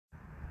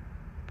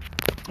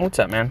What's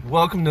up, man?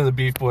 Welcome to the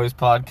Beef Boys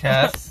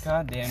podcast.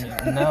 God damn you.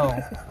 No,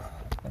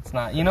 it's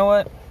not. You know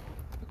what?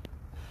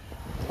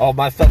 All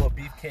my fellow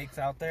beefcakes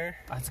out there.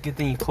 It's a good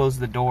thing you closed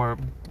the door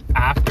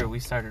after we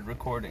started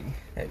recording.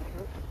 Hey.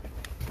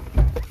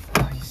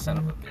 Oh, you son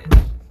of a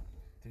bitch.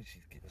 Dude,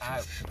 she's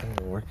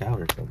gonna work out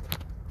or something.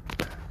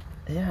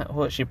 Yeah,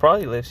 well, she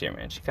probably lives here,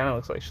 man. She kind of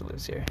looks like she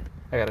lives here.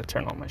 I gotta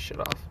turn all my shit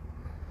off.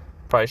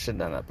 Probably should have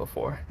done that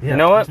before. Yeah. You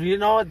know what? You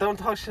know what? Don't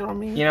talk shit on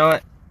me. You know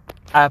what?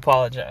 I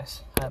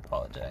apologize. That's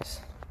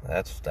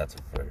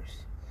a first.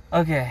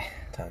 Okay.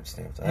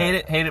 Timestamps.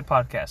 Hate it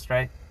podcast,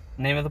 right?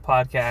 Name of the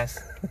podcast.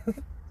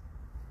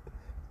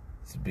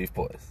 It's the Beef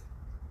Boys.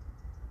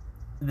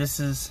 This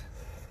is,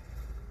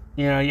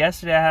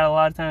 yesterday I had a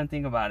lot of time to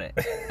think about it,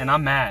 and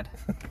I'm mad.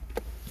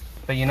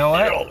 But you know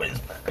what? You're always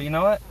mad. But you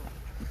know what?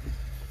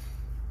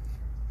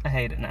 I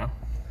hate it now.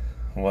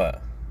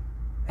 What?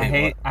 I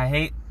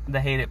hate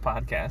the Hate It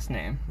podcast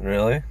name.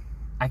 Really?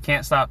 I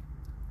can't stop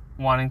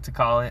wanting to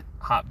call it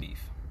Hot Beef.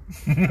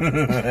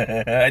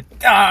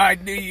 I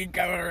knew you'd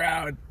come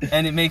around.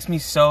 And it makes me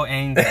so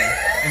angry.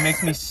 It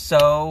makes me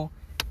so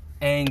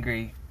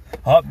angry.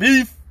 Hot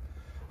Beef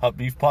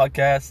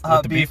podcast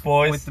Hot with the Beef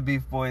Boys. With the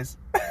Beef Boys.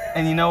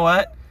 And you know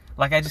what?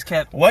 Like, I just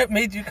kept... What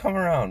made you come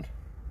around?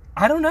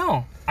 I don't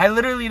know. I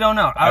literally don't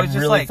know. I was just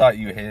really like... thought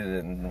you hated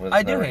it and was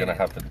never going to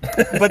happen.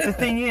 But the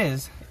thing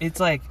is, it's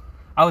like,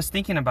 I was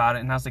thinking about it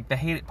and I was like, the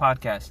Hate It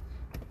podcast.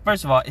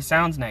 First of all, it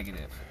sounds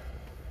negative.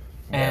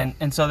 Yeah.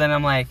 And so then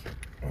I'm like,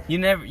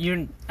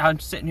 I'm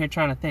sitting here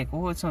trying to think,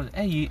 well,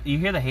 hey, you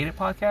hear the Hate It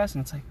podcast?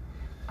 And it's like,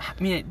 I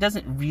mean, it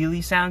doesn't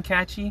really sound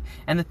catchy.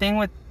 And the thing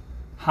with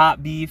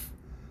Hot Beef,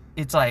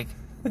 it's like,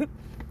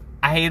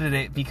 I hated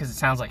it because it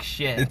sounds like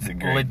shit. It's a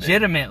great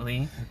legitimately.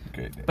 Name.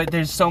 Great name. But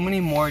there's so many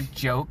more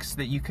jokes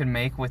that you can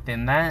make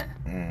within that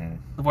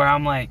where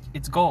I'm like,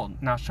 it's gold.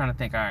 And I was trying to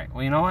think, all right,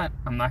 well, you know what?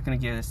 I'm not going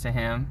to give this to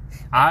him.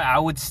 I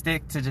would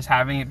stick to just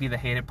having it be the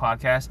Hate It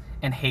podcast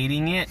and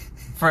hating it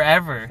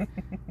forever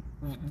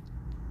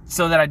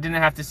so that I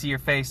didn't have to see your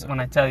face when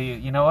I tell you,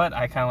 you know what?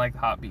 I kind of like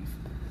Hot Beef.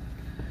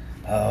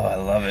 Oh, I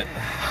love it.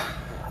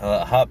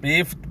 Hot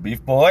Beef,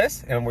 Beef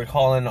Boys, and we're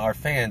calling our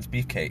fans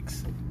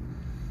Beefcakes.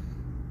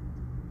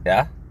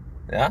 Yeah?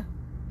 Yeah?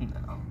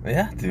 No.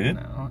 Yeah, dude.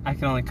 No. I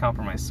can only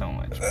compromise so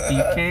much.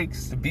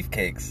 Beefcakes? The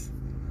Beefcakes.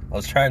 I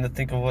was trying to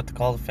think of what to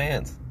call the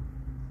fans.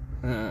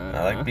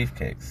 I like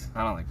Beefcakes.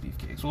 I don't like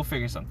beefcakes. We'll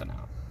figure something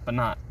out. But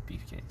not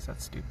beefcakes.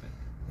 That's stupid.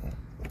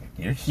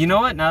 You know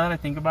what? Now that I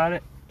think about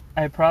it,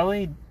 I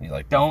probably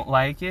don't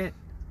like it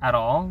at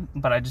all,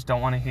 but I just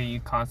don't want to hear you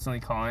constantly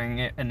calling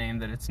it a name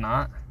that it's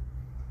not.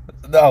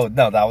 No,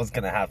 that was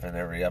going to happen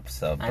every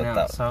episode. But I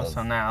know,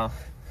 so now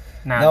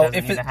it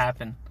doesn't need to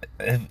happen.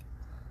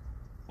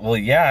 Well,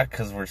 yeah,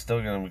 because we're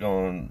still going to be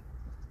going,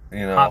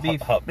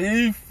 Hot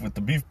beef with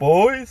the Beef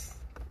Boys.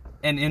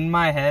 And in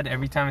my head,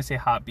 every time I say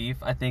hot beef,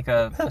 I think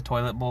of a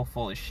toilet bowl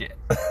full of shit.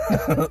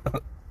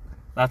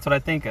 That's what I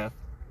think of.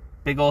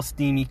 Big old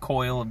steamy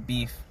coil of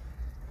beef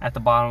at the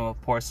bottom of a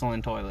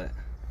porcelain toilet.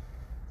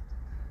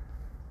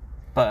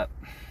 But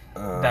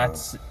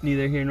that's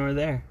neither here nor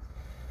there.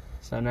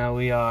 So now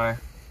we are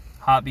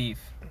Hot Beef.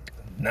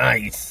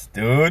 Nice,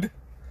 dude.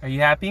 Are you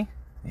happy?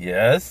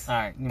 Yes. All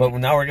right. But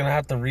now we're going to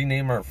have to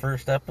rename our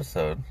first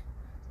episode.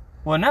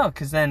 Well, no,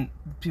 because then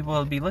people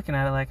will be looking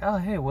at it like, oh,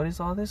 hey, what is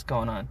all this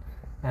going on?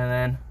 And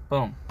then,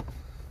 boom.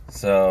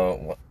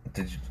 So,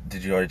 did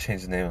you already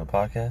change the name of the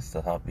podcast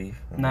to Hot Beef?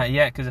 Not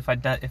yet, because if I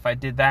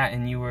did that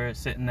and you were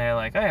sitting there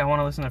like, hey, I want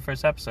to listen to the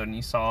first episode, and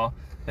you saw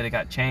that it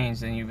got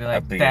changed, then you'd be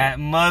like, that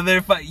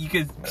motherfucker, you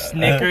could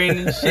snickering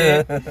and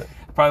shit.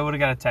 Probably would have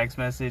got a text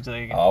message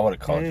like, I would have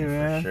called you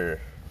for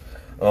sure.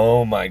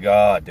 Oh my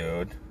god,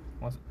 dude.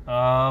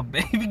 Oh,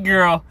 baby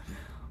girl.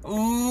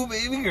 Ooh,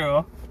 baby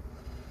girl.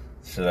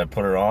 Should I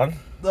put her on?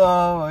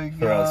 Oh my god.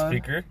 Put her on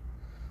speaker?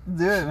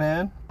 Do it,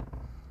 man.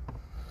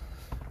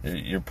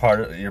 You're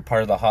part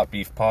of the Hot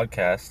Beef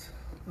podcast.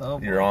 Oh,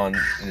 you're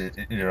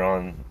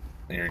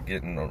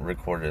getting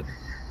recorded.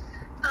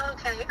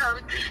 Okay,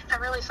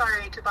 I'm really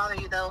sorry to bother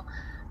you though.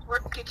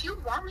 Did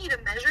you want me to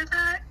measure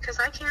that? Because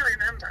I can't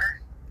remember.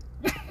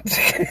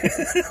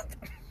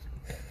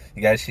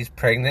 You guys, she's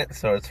pregnant,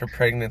 so it's her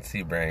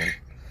pregnancy brain.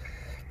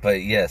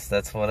 But yes,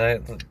 why?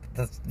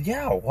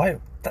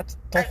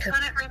 I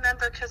couldn't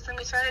remember because then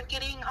we started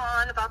getting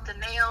on about the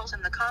nails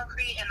and the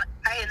concrete,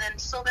 and then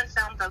Sylvan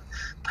found the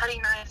putty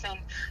knife, and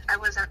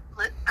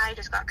I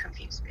just got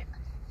confused.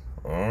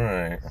 All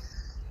right,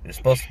 you're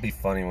supposed to be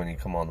funny when you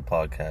come on the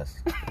podcast.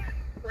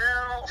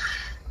 Well,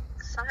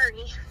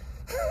 sorry.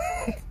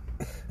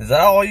 Is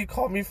that all you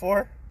called me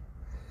for?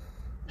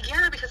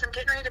 Yeah, because I'm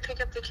getting ready to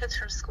pick up the kids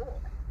from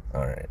school.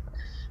 All right.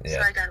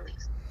 Yeah. So I gotta leave.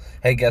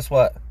 Hey, guess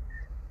what?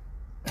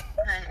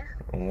 Hey.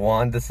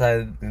 Juan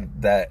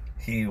decided that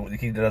he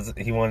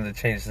wanted to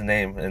change the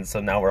name, and so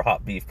now we're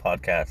Hot Beef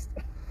Podcast.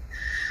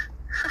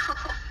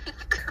 Oh,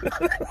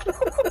 God.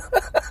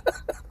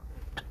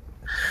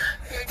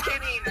 You're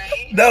kidding,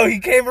 right? No, he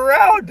came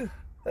around.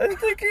 I didn't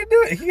think he'd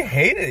do it. He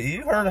hated it.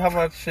 You heard how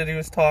much shit he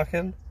was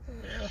talking.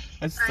 Yeah.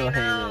 I still hate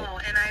know,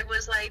 and I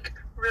was like,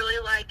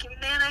 really like,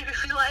 man, I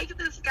really like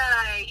this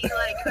guy. He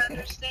like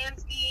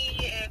understands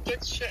me and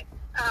gets shit.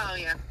 Oh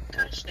yeah,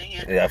 gosh dang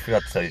it. Yeah, I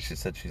forgot to tell you. She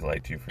said she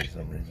liked you for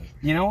some reason.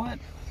 You know what?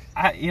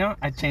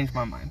 I changed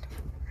my mind.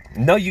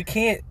 No, you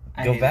can't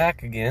go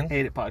back again.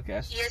 Hate it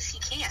podcast. Yes, he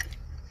can.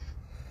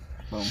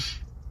 Boom.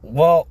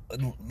 Well,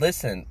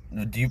 listen.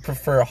 Do you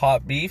prefer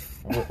hot beef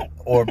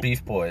or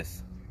beef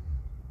boys?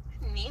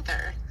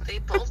 Neither. They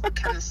both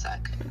kind of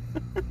suck.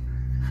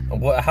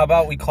 How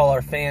about we call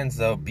our fans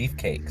though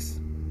beefcakes?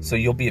 So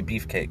you'll be a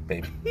beefcake,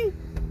 baby. I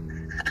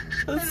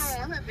don't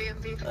want to be a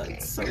beefcake.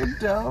 That's so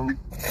dumb.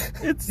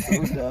 It's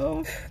so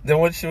dumb. Then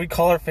what should we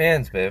call our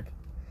fans, babe?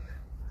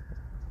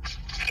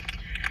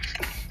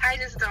 I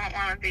just don't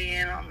want to be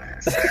in on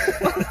this.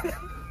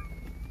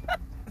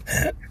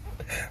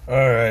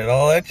 Alright,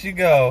 I'll let you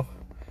go.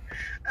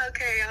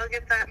 Okay, I'll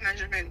get that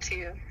measurement to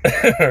you.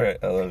 Alright,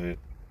 I love you.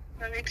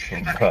 Let me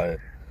try. Bye.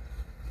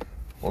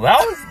 Well, that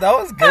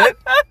was good.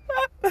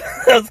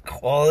 That was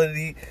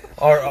quality.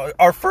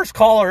 Our first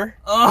caller.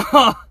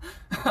 Oh,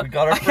 We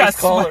got our first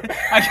caller.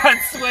 I got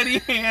sweaty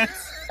hands.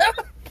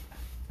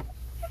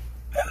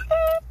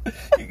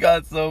 You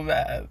got so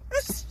mad.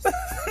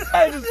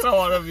 I just don't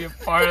want to be a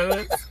part of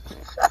this.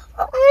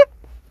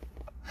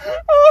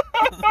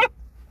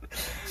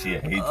 She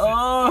hates it.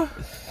 Oh,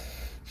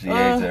 She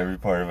hates every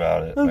part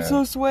about it. I'm man.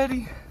 so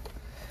sweaty.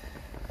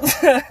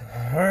 Alright.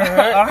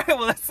 All right,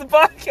 well that's the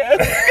podcast.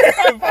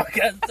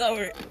 Podcast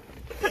over.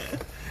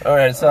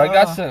 Alright, so I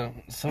got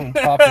some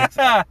topics.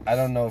 I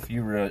don't know if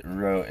you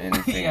wrote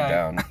anything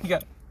down, I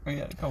got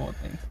a couple of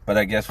things. but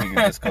I guess we could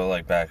just go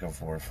like back and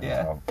forth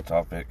from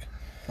topic.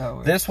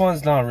 This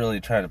one's not really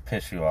trying to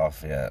piss you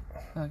off yet.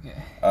 Okay,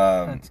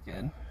 Um, that's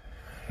good.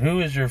 Who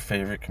is your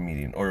favorite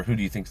comedian, or who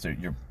do you think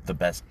you're the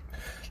best?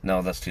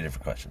 No, that's two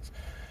different questions.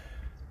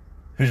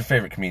 Who's your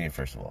favorite comedian,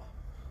 first of all?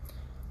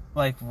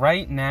 Like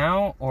right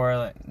now, or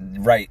like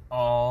Right,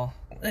 all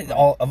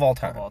of all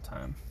time. of all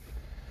time?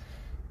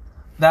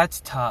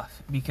 That's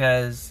tough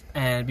because,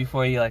 and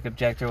before you like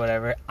object or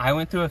whatever, I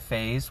went through a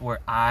phase where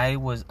I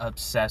was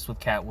obsessed with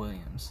Cat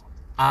Williams.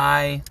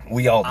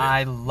 We all did.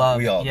 I loved.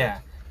 We all yeah,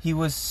 did. he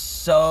was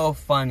so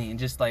funny, and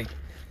just like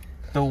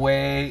the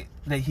way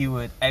that he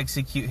would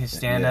execute his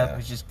stand-up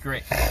was just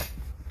great.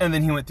 And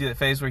then he went through the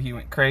phase where he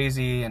went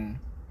crazy and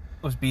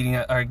was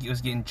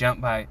was getting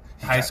jumped by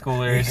high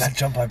schoolers. He got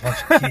jumped by a bunch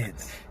of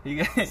kids.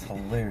 It's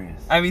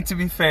hilarious. I mean, to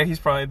be fair, he's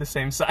probably the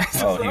same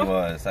size. Oh, as he them.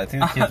 was. I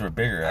think the kids were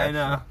bigger. I Actually.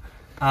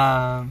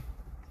 know.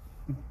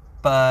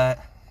 But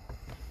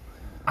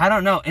I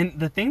don't know. And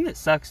the thing that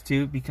sucks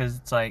too, because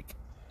it's like,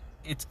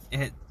 it.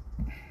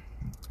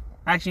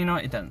 Actually, you know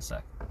what? It doesn't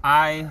suck.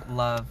 I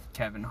love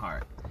Kevin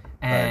Hart.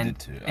 And, I did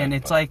too. And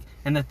it's like,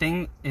 and the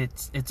thing,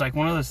 it's like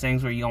one of those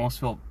things where you almost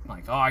feel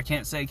like, oh, I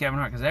can't say Kevin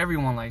Hart because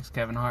everyone likes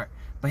Kevin Hart.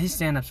 But his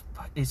stand-up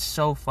is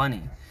so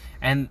funny.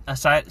 And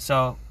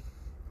so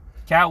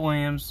Cat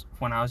Williams,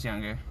 when I was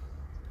younger,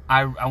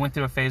 I went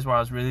through a phase where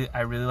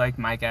I really liked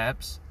Mike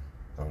Epps.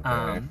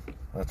 Okay.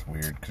 That's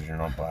weird because you're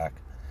not black.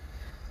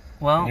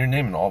 Well, You're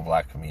naming all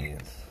black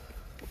comedians.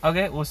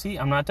 okay, well, see,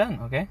 I'm not done,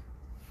 okay?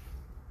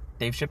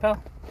 Dave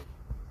Chappelle.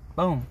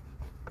 Boom.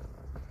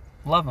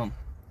 Love him.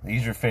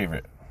 He's your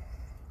favorite.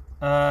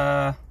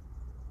 Now,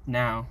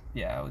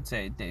 yeah, I would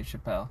say Dave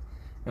Chappelle.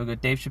 It would go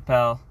Dave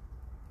Chappelle,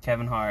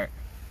 Kevin Hart,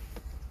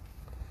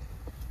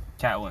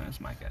 Cat Williams,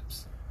 Mike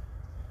Epps.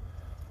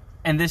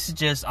 And this is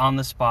just on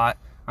the spot.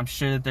 I'm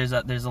sure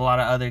that there's a lot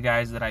of other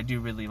guys that I do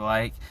really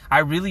like. I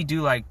really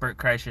do like Bert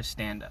Kreischer's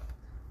stand-up.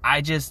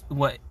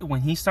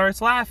 When he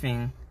starts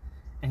laughing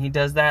and he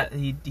does that,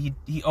 he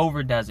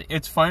overdoes it.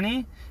 It's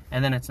funny,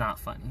 and then it's not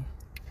funny.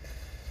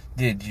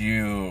 Did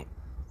you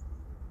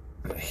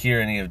hear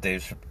any of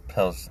Dave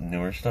Chappelle's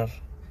newer stuff?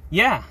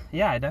 Yeah,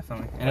 I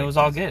definitely. And it was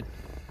all good.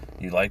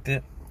 You liked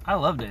it? I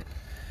loved it.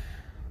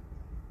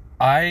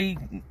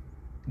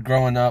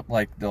 Growing up,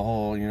 like the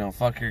whole,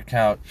 fuck your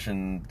couch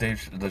and the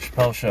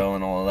Chappelle Show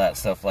and all of that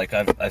stuff. Like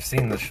I've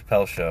seen the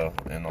Chappelle Show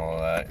and all of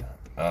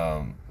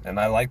that, and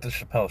I like the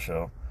Chappelle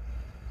Show,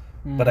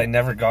 but I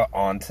never got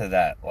onto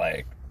that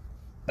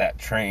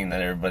train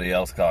that everybody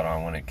else got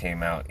on when it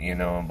came out,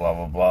 and blah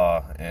blah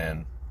blah.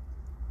 And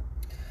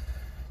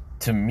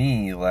to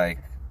me,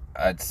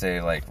 I'd say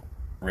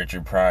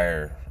Richard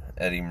Pryor,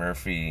 Eddie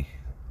Murphy,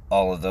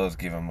 all of those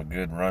give him a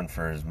good run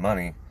for his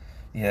money.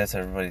 Yes,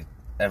 everybody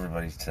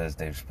says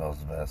Dave Chappelle's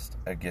the best.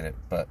 I get it,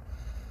 but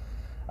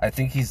I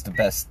think he's the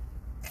best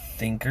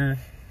thinker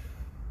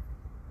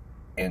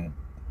and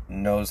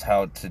knows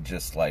how to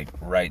just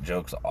write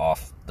jokes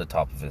off the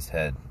top of his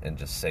head and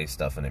just say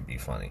stuff and it be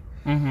funny.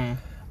 Mm-hmm.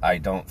 I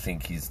don't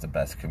think he's the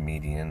best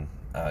comedian.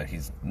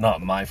 He's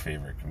not my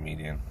favorite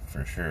comedian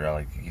for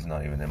sure. He's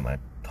not even in my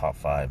top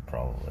 5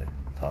 probably.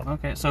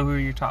 Okay, so who are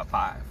your top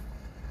 5?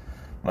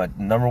 My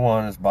number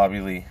 1 is Bobby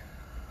Lee.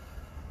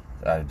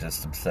 I'm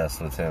just obsessed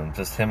with him.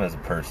 Just him as a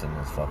person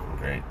is fucking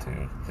great,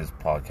 too. His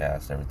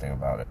podcast, everything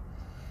about it,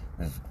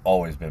 has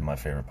always been my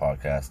favorite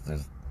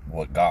podcast.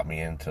 What got me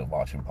into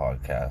watching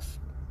podcasts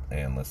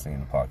and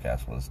listening to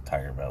podcasts was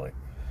Tiger Belly.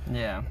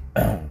 Yeah.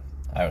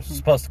 I was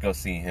supposed to go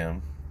see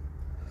him,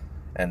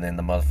 and then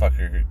the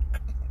motherfucker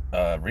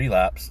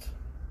relapsed,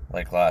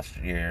 like last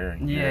year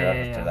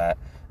after that,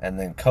 and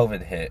then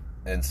COVID hit,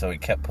 and so he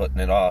kept putting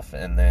it off,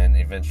 and then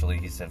eventually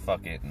he said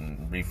fuck it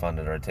and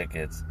refunded our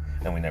tickets,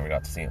 and we never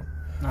got to see him.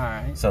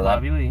 Alright, so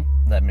Bobby Lee.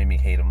 That made me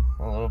hate him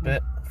a little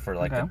bit for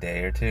like a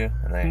day or two,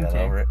 and then I got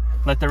over it.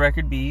 Let the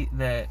record be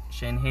that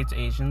Shane hates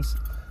Asians.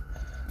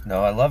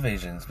 No, I love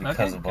Asians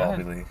because of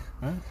Bobby Lee.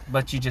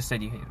 But you just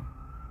said you hate him.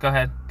 Go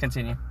ahead,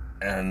 continue.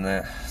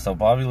 And so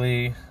Bobby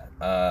Lee,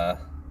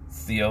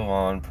 Theo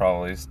Vaughn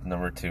probably is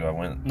number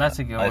 2. That's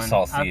a good one. I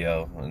saw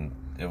Theo, and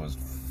it was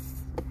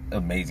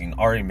amazing.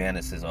 Ari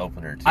Manis'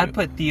 opener too. I'd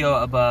put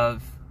Theo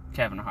above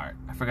Kevin Hart.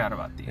 I forgot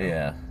about Theo.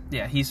 Yeah.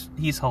 Yeah, he's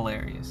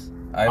hilarious.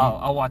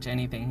 I'll watch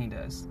anything he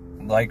does.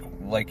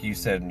 Like you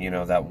said,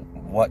 that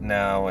What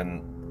Now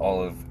and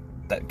all of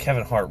that.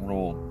 Kevin Hart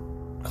ruled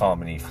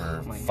comedy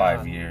for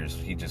 5 years.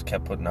 He just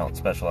kept putting out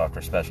special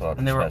after special after special.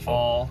 And they were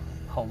all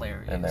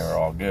hilarious. And they were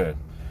all good.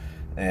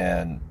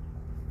 And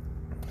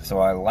so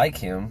I like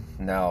him.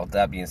 Now,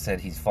 that being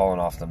said, he's fallen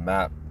off the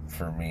map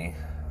for me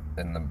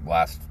in the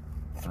last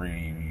 3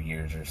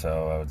 years or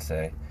so, I would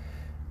say.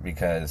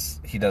 Because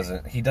he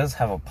does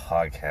have a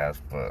podcast,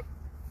 but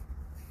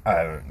I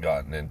haven't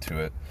gotten into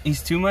it.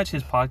 He's too much,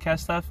 his podcast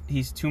stuff,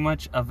 he's too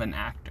much of an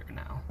actor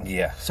now.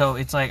 Yeah. So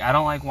it's like, I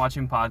don't like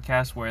watching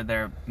podcasts where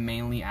they're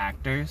mainly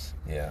actors.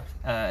 Yeah.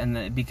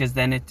 Because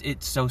then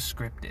it's so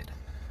scripted.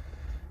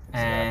 Exactly.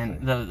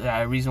 And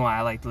the reason why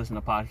I like to listen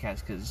to podcasts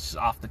because it's just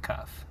off the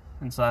cuff.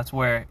 And so that's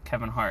where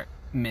Kevin Hart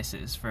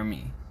misses for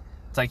me.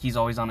 It's like he's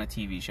always on a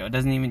TV show. It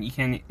doesn't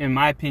even, in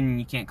my opinion,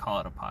 you can't call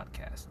it a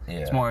podcast. Yeah.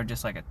 It's more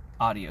just like an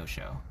audio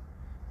show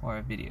or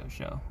a video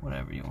show,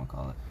 whatever you want to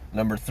call it.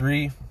 Number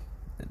 3,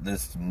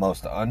 this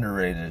most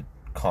underrated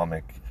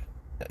comic,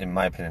 in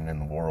my opinion, in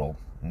the world.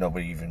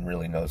 Nobody even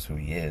really knows who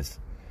he is.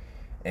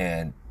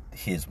 And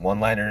his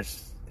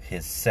one-liners,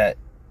 his set,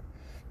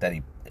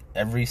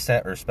 every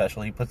set or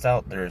special he puts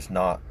out, there is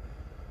not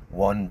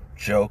one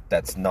joke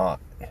that's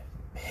not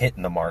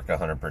hitting the mark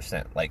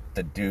 100%. Like,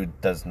 the dude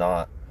does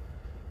not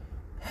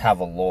have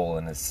a lull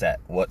in his set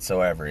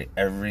whatsoever.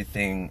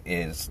 Everything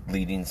is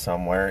leading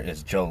somewhere.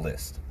 Is Joe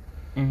List.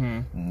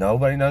 Mm-hmm.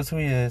 Nobody knows who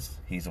he is.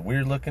 He's a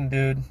weird looking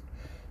dude,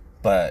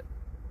 but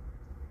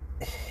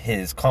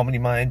his comedy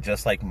mind,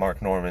 just like Mark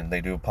Norman,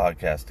 they do a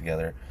podcast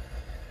together.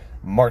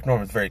 Mark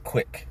Norman's very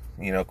quick,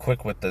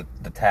 quick with the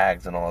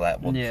tags and all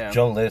that. Well, yeah.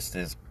 Joe List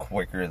is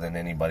quicker than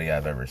anybody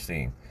I've ever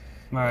seen.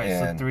 All right,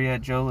 so 3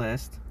 at Joe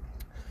List.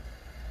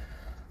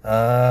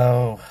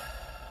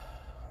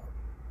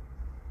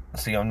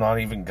 See, I'm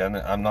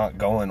not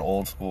going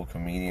old school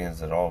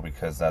comedians at all,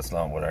 because that's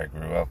not what I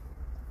grew up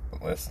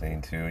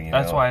listening to.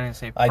 That's why I didn't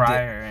say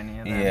Pryor or any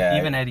of them. Yeah,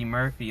 even Eddie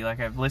Murphy. Like,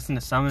 I've listened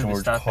to some of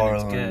his stuff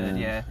Carlin, and it's good.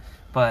 Yeah,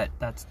 but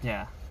that's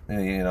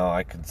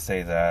I could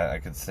say that. I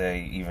could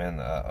say even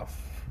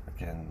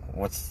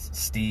what's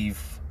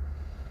Steve?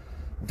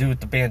 Dude with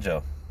the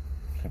banjo.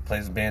 He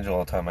plays the banjo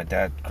all the time. My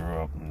dad grew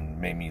up and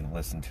made me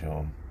listen to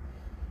him.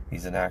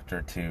 He's an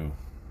actor too.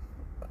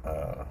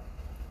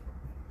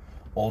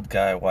 Old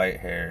guy, white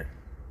hair.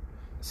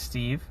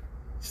 Steve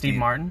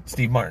Martin?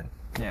 Steve Martin.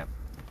 Yeah.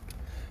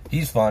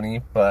 He's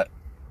funny, but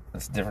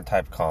it's a different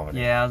type of comedy.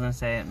 Yeah, I was going to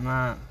say it.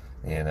 Not.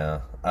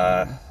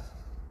 I'm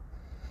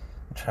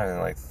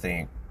trying to,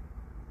 think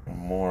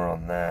more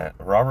on that.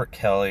 Robert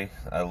Kelly,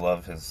 I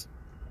love his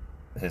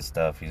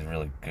stuff. He's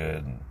really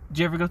good. Did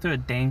you ever go through a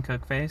Dane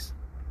Cook phase?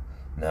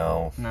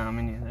 No. No,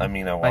 me neither. I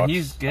mean, I watched.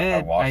 He's good.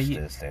 I watched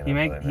his stand-up,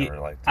 but I never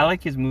liked it. I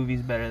like his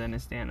movies better than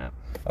his stand-up.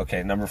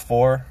 Okay, number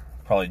 4,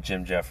 probably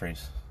Jim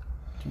Jeffries.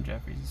 Jim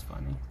Jeffries is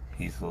funny.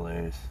 He's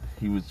hilarious.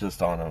 He was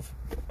just on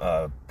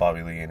a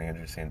Bobby Lee and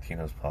Andrew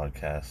Santino's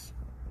podcast,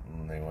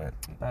 and they went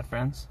Bad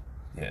Friends.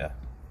 Yeah.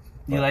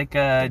 You like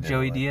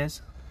Joey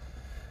Diaz?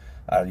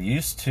 I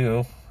used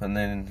to, and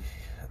then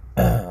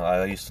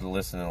I used to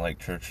listen to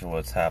Church of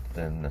What's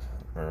Happening,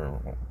 or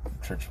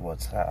Church of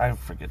What's I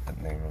forget the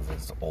name of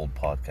his old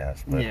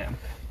podcast, but yeah.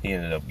 He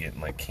ended up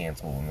getting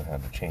canceled and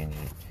had to change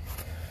it.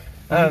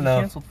 I don't know.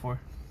 Canceled for?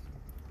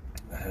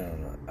 I don't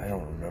know. I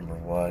don't remember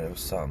what. It was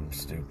something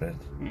stupid.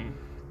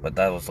 But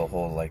that was the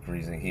whole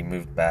reason he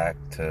moved back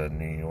to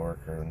New York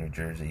or New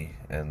Jersey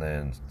and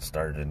then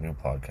started a new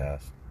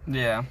podcast.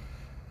 Yeah.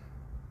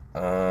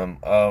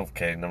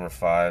 Okay, number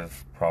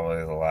 5, probably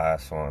the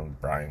last one,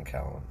 Brian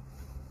Callen.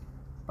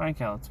 Brian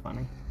Callen's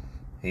funny.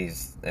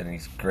 He's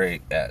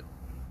great at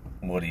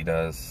what he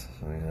does,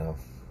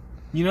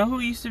 You know who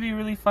used to be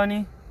really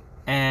funny?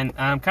 And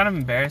I'm kind of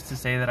embarrassed to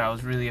say that I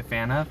was really a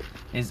fan of,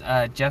 is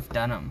Jeff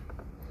Dunham.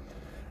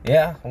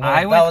 Yeah,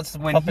 that was the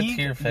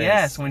puppeteer phase.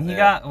 Yes, when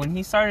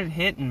he started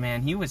hitting,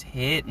 man, he was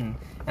hitting,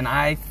 and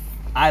I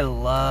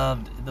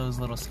loved those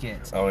little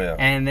skits. Oh yeah.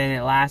 And then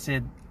it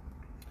lasted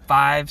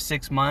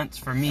 5-6 months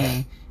for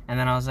me, and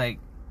then I was like,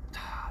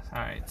 all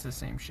right, it's the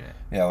same shit.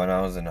 Yeah, when I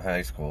was in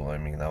high school,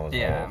 that was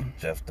all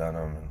Jeff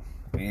Dunham.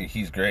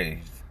 He's great.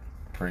 He's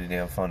pretty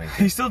damn funny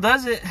too. He still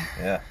does it.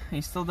 Yeah.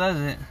 He still does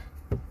it.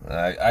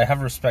 I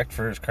have respect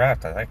for his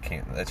craft. I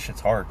can't. That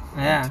shit's hard.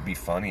 Yeah. And to be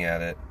funny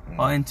at it.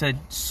 And to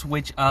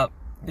switch up,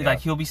 like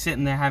he'll be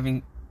sitting there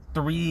having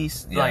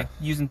like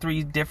using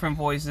 3 different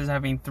voices,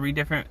 having 3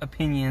 different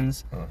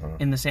opinions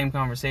in the same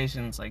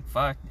conversation. It's like,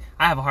 fuck,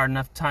 I have a hard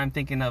enough time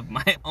thinking of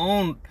my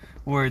own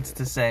words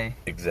to say.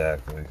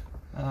 Exactly.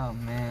 Oh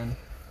man.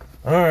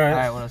 All right. All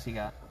right. What else you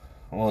got?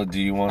 Well, do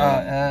you want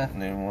to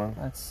name one?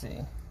 Let's see.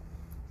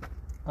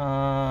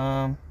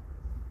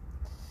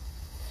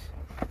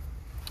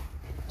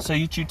 So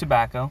you chew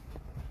tobacco?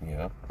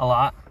 Yeah. A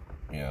lot?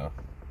 Yeah.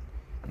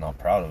 Not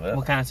proud of it.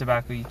 What kind of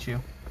tobacco you chew?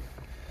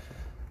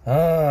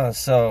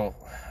 So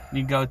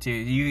You go to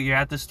you're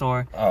at the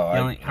store.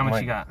 Oh, how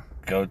much you got?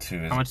 Go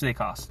to is How much do they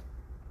cost?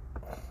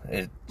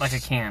 It's Like a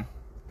can.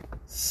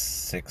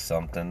 6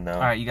 something now.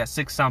 All right, you got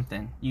 6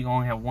 something. You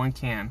only have 1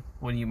 can.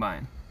 What are you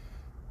buying?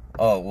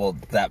 Oh well,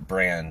 that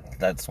brand.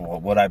 That's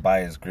what I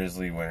buy is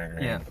Grizzly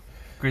Wintergreen. Yeah,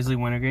 Grizzly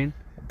Wintergreen.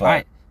 But all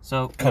right,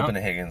 so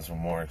Copenhagen's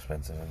more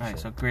expensive. All right,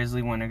 so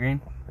Grizzly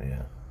Wintergreen.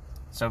 Yeah.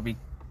 So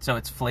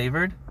it's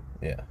flavored.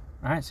 Yeah.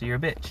 All right, so you're a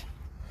bitch.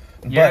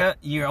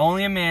 You're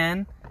only a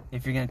man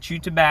if you're gonna chew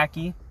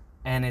tobacco,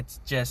 and it's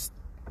just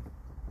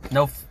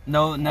none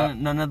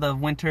of the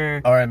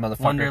winter. All right, motherfucker.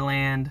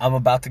 Wonderland. I'm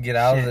about to get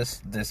out of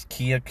this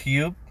Kia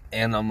Cube,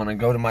 and I'm gonna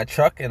go to my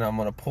truck, and I'm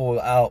gonna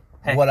pull out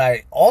what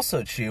I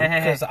also chew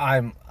because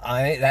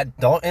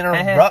don't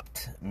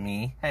interrupt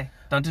me. Hey,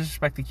 don't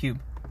disrespect the Cube.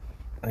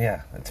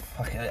 Yeah, it's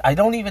fucking. I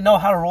don't even know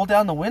how to roll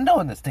down the window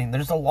in this thing.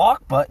 There's a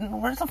lock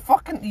button. Where's the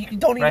fucking? You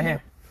don't even. Right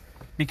here.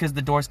 Because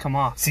the doors come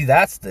off. See,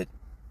 that's the.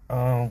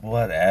 Oh,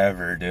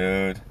 whatever,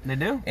 dude. They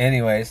do.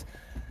 Anyways,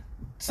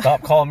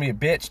 stop calling me a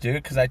bitch, dude,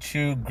 because I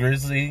chew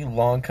Grizzly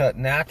Long Cut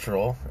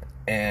Natural,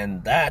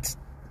 and that's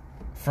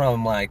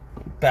from like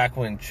back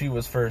when chew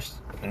was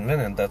first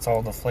invented. That's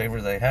all the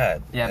flavor they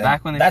had. Yeah, and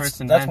back when they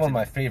first invented. That's one of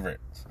my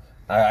favorites.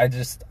 I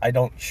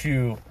don't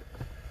chew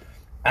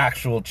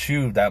actual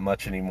chew that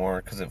much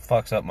anymore because it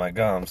fucks up my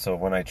gum. So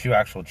when I chew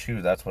actual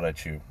chew, that's what I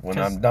chew. When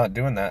I'm not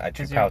doing that, I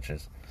chew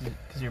pouches.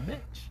 Because you're a bitch.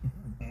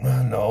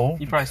 No.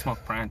 You probably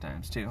smoke prime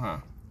times too, huh?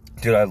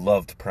 Dude, I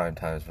loved prime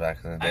times back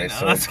in the day. I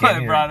know, that's why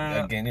I brought it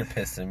up. Again, you're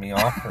pissing me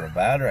off real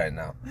bad right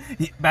now.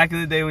 Back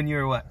in the day when you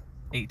were what?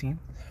 18?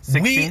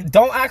 16?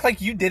 Don't act like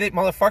you did it,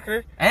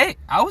 motherfucker. Hey,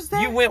 I was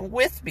there. You went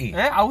with me.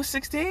 Yeah, I was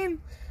 16.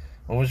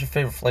 What was your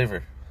favorite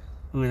flavor?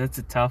 Ooh, that's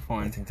a tough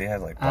one. I think they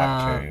had like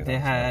black cherry. They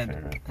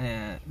had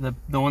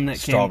the one that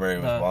strawberry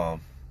came. was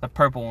bomb. The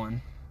purple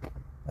one.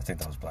 I think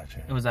that was black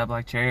cherry. Was that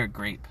black cherry or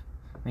grape?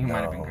 I think it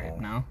might have been grape.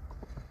 No.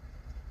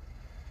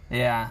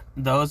 Yeah,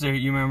 those are.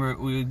 You remember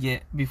we would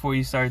get before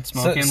you started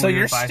smoking. So we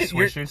would buy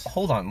Swishers.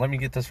 Hold on, let me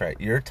get this right.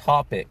 Your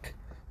topic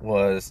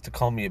was to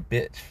call me a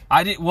bitch.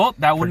 I did. Well,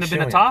 that wouldn't have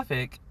been a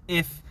topic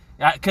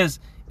because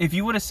if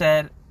you would have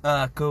said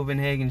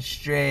Copenhagen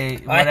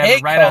straight,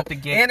 whatever, right out the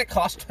gate, and it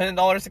cost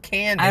 $10 a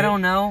can. Dude. I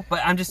don't know, but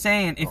I'm just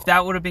saying if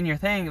that would have been your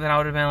thing, then I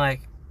would have been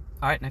like,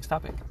 all right, next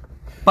topic.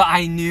 But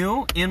I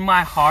knew in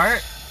my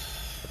heart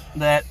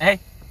that wait.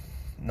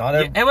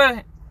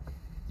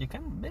 You're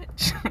kind of a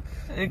bitch.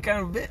 You're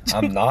kind of a bitch.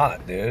 I'm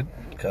not, dude.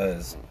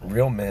 Because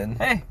real men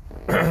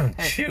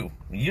chew.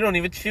 You don't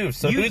even chew.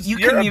 So you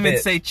couldn't even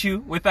say chew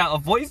without a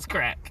voice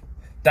crack.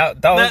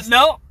 That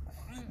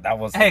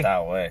wasn't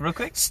that way. Real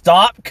quick.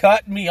 Stop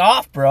cutting me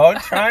off, bro. I'm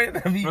trying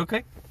to be. Real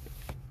quick.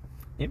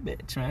 You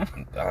bitch, man.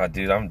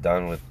 Dude, I'm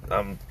done with.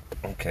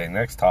 Okay.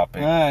 Next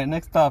topic. All right,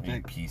 next topic.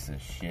 You piece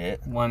of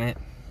shit. Won it.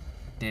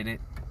 Did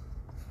it.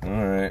 All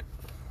right.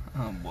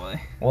 Oh boy.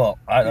 Well,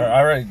 I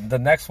already. The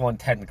next one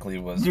technically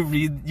was. You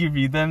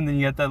read them, then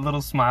you get that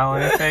little smile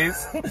on your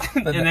face,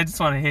 and they just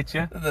want to hit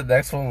you. The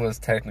next one was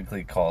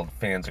technically called.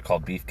 Fans are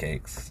called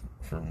beefcakes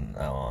from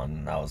now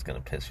on. I was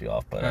gonna piss you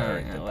off, but I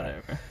already did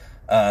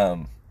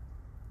whatever.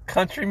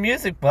 Country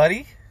music,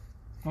 buddy.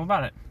 What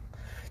about it?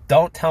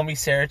 Don't tell me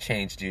Sarah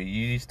changed you.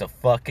 You used to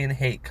fucking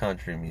hate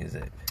country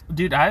music.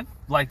 Dude, I've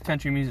liked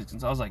country music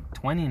since I was like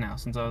 20 now.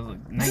 Since I was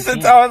like 19.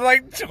 Since I was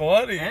like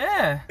 20?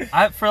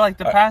 Yeah. For like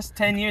the past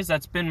 10 years,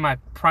 that's been my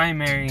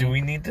primary Do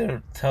we need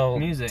to tell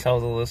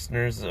the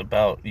listeners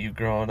about you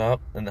growing up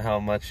and how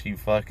much you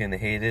fucking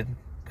hated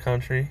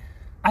country?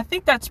 I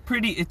think that's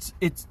pretty...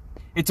 It's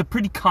a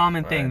pretty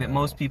common thing that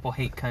most people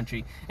hate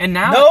country. And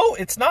now... No,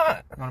 it's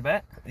not. You want to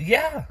bet?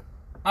 Yeah.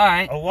 All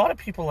right. A lot of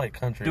people like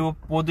country.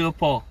 We'll do a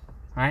poll. All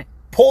right?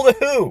 Poll to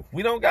who?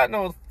 We don't got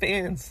no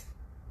fans.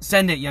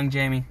 Send it, young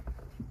Jamie.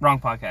 Wrong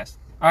podcast.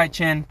 All right,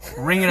 Chin.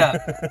 Ring it up.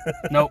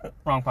 Nope.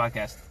 Wrong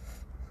podcast.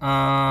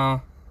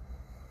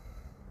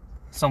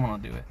 Someone will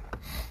do it.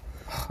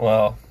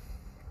 Well,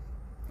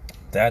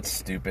 that's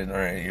stupid. All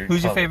right.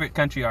 Who's your favorite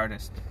country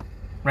artist?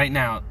 Right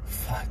now.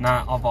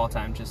 Not of all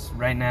time. Just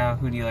right now,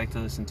 who do you like to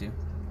listen to?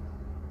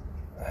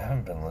 I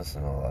haven't been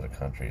listening to a lot of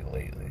country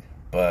lately.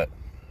 But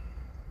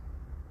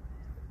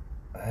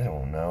I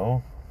don't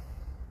know.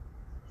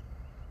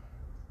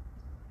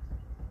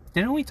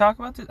 Didn't we talk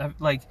about this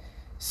like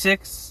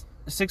 6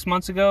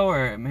 months ago,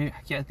 or maybe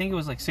I think it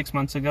was like 6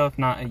 months ago, if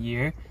not a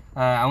year?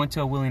 I went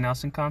to a Willie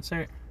Nelson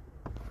concert.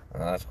 Oh,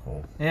 that's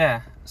cool.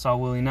 Yeah, saw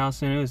Willie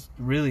Nelson. It was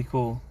really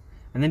cool.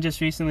 And then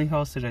just recently, who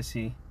else did I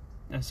see?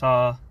 I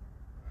saw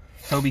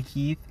Toby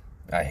Keith.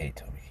 I hate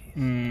Toby Keith.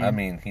 I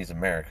mean, he's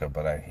America,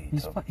 but I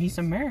hate Toby He's Keith.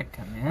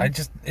 America, man.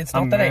 It's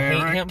not that I hate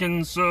him.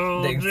 American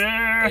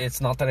soldier.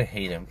 It's not that I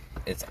hate him.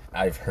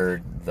 I've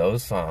heard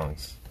those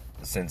songs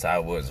since I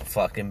was a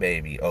fucking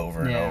baby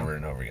over and over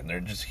and over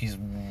again. He's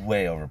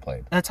way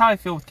overplayed. That's how I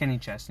feel with Kenny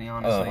Chesney,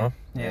 honestly.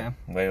 Yeah.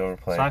 Way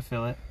overplayed. So I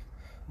feel it.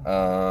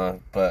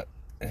 But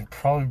it'd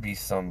probably be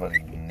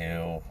somebody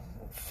new.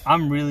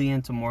 I'm really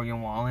into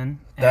Morgan Wallen.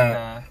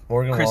 And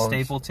Chris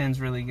Stapleton's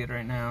really good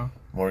right now.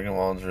 Morgan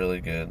Wallen's really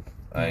good.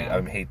 Yeah.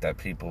 I hate that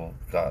people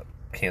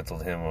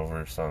canceled him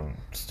over some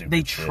stupid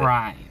They shit.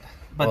 tried.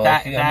 But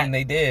I mean,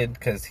 they did,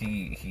 because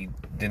he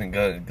didn't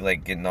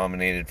get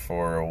nominated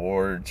for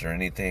awards or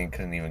anything.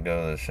 Couldn't even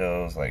go to the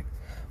shows. Like,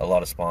 a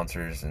lot of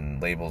sponsors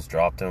and labels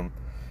dropped him,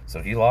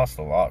 so he lost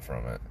a lot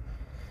from it.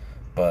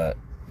 But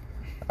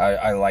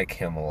I like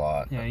him a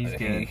lot. Yeah, he's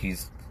good.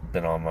 He's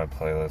been on my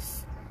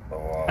playlist a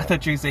lot. I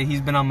thought you were going to say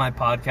he's been on my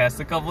podcast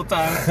a couple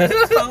times.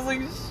 I was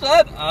like,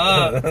 shut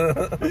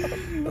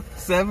up.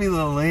 Send me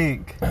the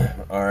link.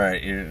 All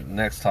right, your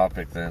next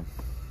topic then.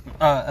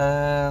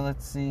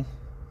 Let's see.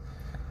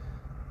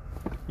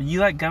 You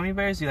like gummy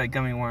bears? Or you like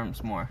gummy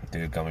worms more?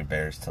 Dude, gummy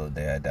bears till the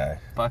day I die.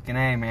 Fucking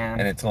A, man.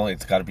 And it's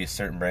got to be a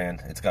certain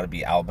brand. It's got to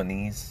be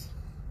Albanese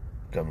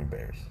gummy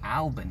bears.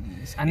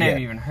 Albanese? I never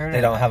even heard of it.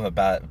 They don't have a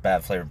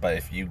bad flavor, but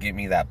if you give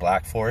me that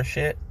Black Forest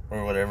shit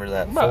or whatever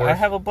that. Bro, I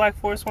have a Black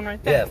Forest one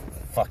right there. Yeah,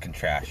 fucking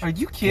trash. Are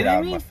you kidding Get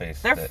out me? of my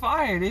face. They're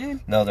fire, dude.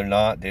 No, they're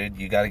not, dude.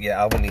 You got to get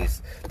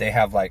Albanese. They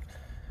have like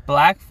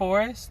Black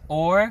Forest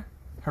or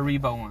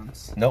Haribo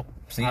ones. Nope.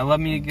 See, I love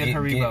me a good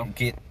Haribo.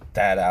 Get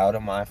that out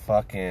of my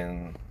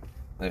fucking.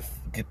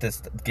 Get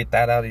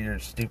that out of your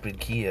stupid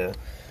Kia,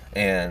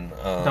 and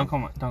don't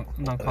call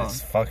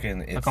it's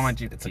fucking. It's, call my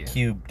Jeep it's Kia. a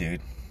cube,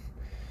 dude.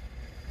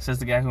 Says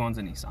the guy who owns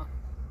a Nissan.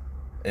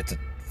 It's a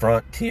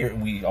Frontier.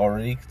 We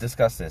already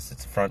discussed this.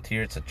 It's a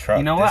Frontier. It's a truck.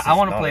 You know what? I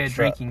want to play a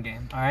truck. drinking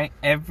game. All right.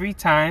 Every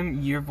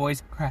time your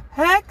voice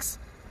cracks,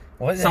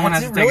 what? Someone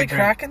has to take a drink.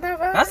 Cracking that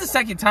fast? That's the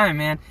second time,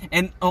 man.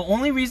 And the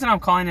only reason I'm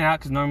calling it out,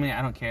 because normally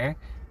I don't care.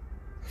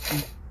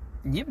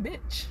 You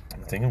bitch. I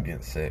think I'm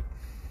getting sick.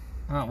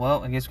 Oh,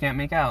 well, I guess we can't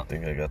make out. I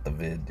think I got the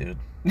vid, dude.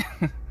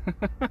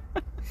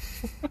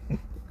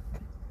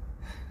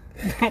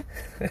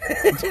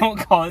 Don't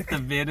call it the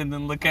vid and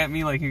then look at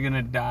me like you're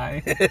gonna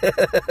die.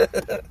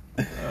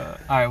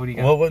 Alright, what do you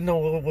got? What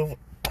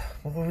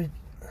were we? We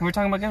were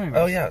talking about gummy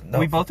bears. Oh, yeah. No,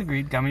 we both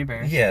agreed, gummy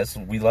bears. Yes,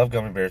 we love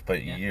gummy bears,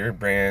 but your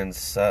brands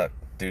suck.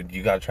 Dude,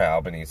 you gotta try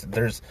Albanese.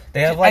 I've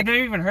never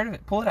even heard of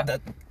it. Pull it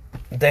up.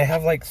 They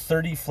have like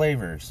 30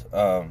 flavors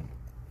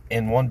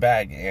in one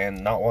bag,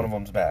 and not one of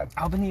them's bad.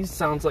 Albanese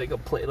sounds like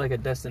a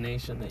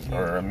destination that you.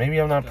 Or maybe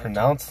I'm not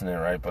pronouncing it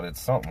right, but it's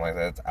something like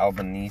that. It's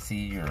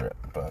Albanese,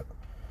 but.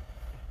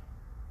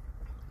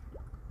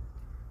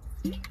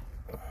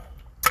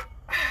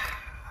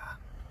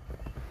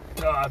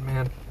 God,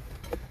 man.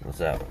 What's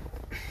that?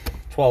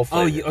 12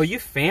 flavors. Oh, you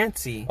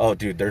fancy. Oh,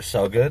 dude, they're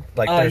so good.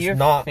 Like, there's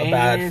not a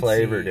bad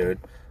flavor, dude.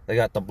 They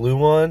got the blue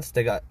ones.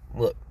 They got,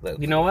 look.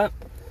 You know what?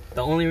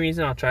 The only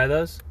reason I'll try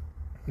those,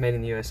 made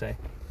in the USA.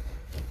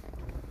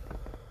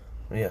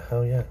 Yeah,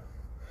 hell yeah.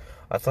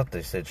 I thought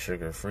they said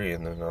sugar-free,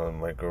 and then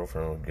my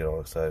girlfriend would get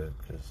all excited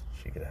because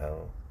she could have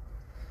them.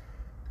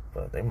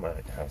 But they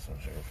might have some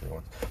sugar-free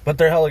ones. But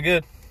they're hella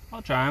good.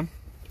 I'll try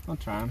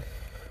them.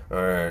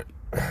 Alright.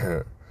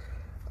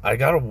 I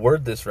gotta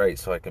word this right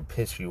so I can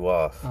piss you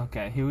off.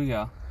 Okay, here we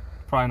go.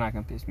 Probably not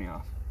gonna piss me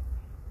off.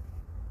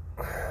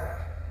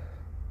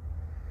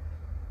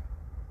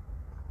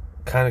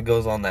 Kind of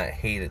goes on that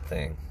hated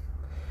thing.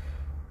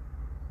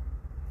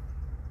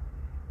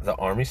 The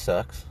Army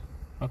sucks.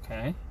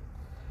 Okay.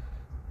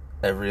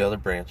 Every other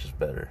branch is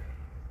better.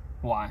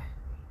 Why?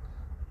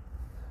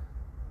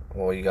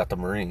 Well, you got the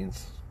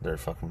Marines. They're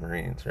fucking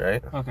Marines,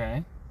 right?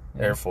 Okay.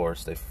 Yeah. Air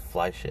Force, they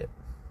fly shit.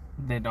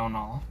 They don't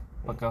all.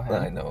 But go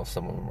ahead. I know,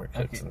 some of them are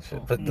cooks and shit.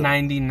 Cool. But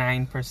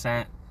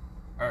 99%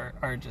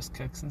 are just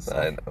cooks and stuff.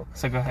 I know.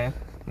 So go ahead.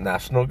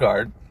 National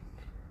Guard.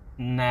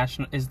 Now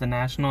this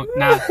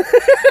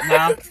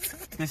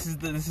is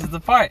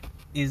the part.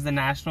 Is the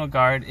National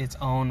Guard its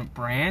own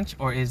branch,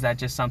 or is that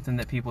just something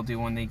that people do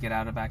when they get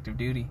out of active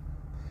duty?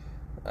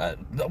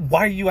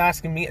 Why are you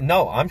asking me?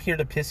 No, I'm here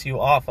to piss you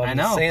off. I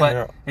know,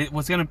 but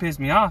what's going to piss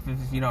me off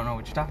is if you don't know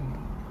what you're talking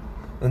about.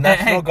 The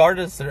National Guard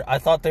is I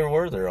thought they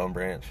were their own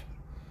branch.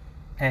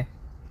 Hey,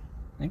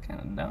 you're kind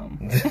of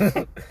dumb.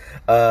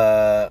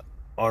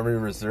 Army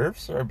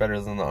Reserves are better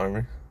than the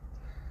Army.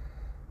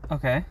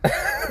 Okay.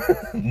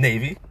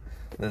 Navy.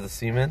 They're the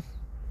seamen.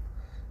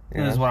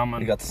 This is what I'm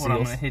going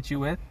to hit you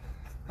with.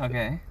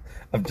 Okay.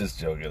 I'm just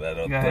joking. I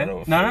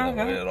don't feel that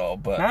way at all.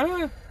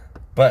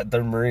 But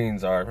the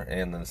Marines are,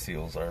 and the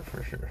SEALs are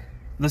for sure.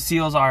 The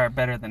SEALs are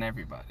better than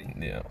everybody.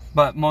 Yeah.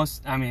 But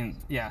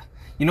yeah.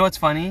 You know what's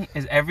funny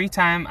is every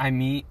time I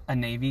meet a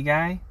Navy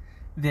guy,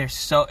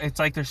 it's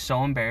like they're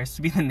so embarrassed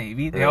to be the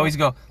Navy. They always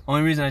go, the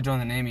only reason I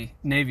joined the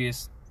Navy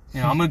is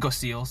You know, I'm gonna go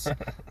SEALs.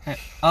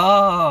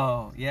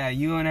 Oh, yeah,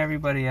 you and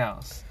everybody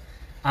else.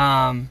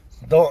 I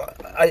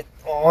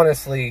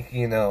honestly,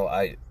 you know,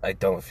 I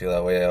don't feel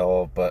that way at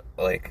all, but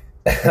like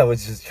I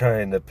was just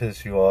trying to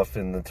piss you off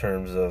in the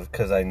terms of,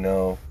 because I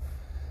know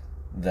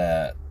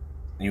that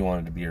you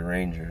wanted to be a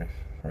ranger,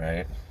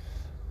 right?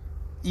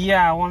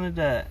 Yeah, I wanted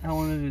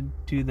to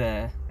do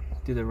the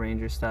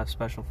ranger stuff,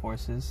 special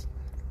forces,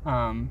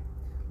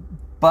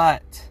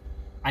 but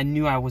I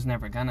knew I was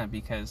never gonna,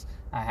 because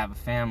I have a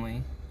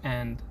family,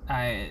 and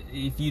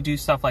if you do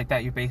stuff like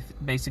that, you're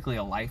basically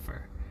a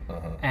lifer.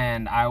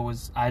 And I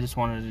just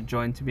wanted to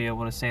join to be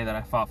able to say that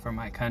I fought for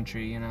my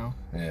country, you know?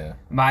 Yeah.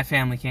 My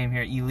family came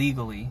here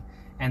illegally,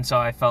 and so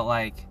I felt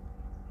like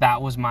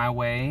that was my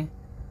way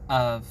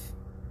of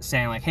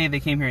saying, like, hey, they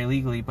came here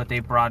illegally, but they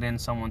brought in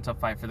someone to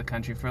fight for the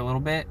country for a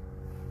little bit.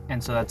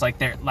 And so that's like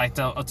it's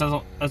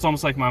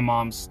almost like my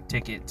mom's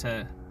ticket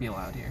to be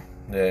allowed here.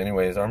 Yeah,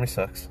 anyways, Army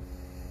sucks.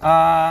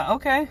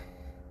 Okay.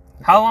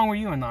 How long were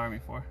you in the Army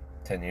for?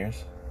 10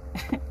 years.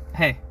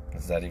 Hey.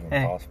 Is that even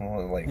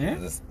possible? Like, yeah.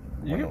 Is this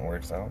when it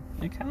works out?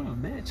 You're kind of a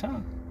bitch, huh?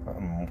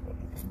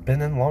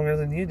 Been in longer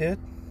than you did.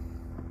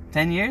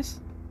 10 years?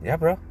 Yeah,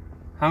 bro.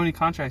 How many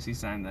contracts you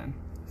signed then?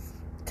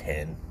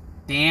 10.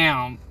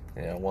 Damn.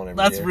 Yeah, one every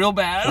That's year. real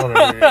bad. One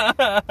every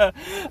year.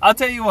 I'll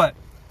tell you what.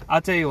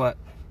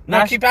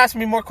 No, keep asking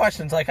me more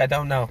questions like I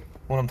don't know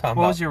what I'm talking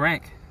about. What was your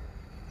rank?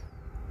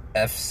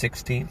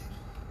 F-16.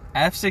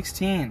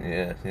 F-16.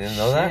 Yeah, you didn't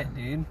know that?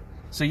 Dude.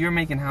 So you're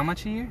making how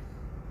much a year?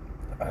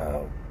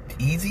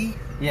 Easy?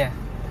 Yeah.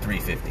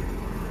 $350.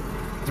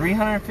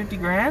 350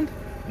 grand?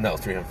 No,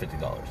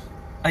 $350.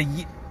 A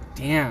year?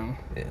 Damn.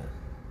 Yeah.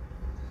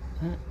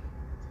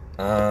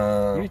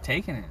 You're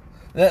taking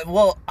it.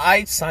 Well,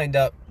 I signed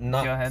up Go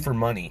ahead. not for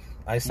money.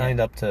 I signed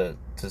up to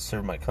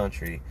serve my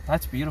country.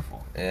 That's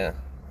beautiful. Yeah.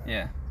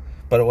 Yeah.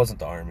 But it wasn't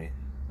the Army.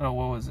 Oh,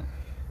 what was it?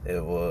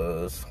 It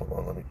was,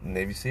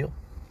 Navy SEAL.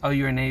 Oh,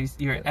 you're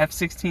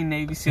F-16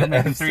 Navy SEAL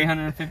making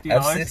 $350?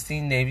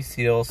 F-16 Navy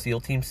SEAL,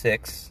 SEAL Team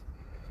 6.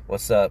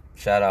 What's up?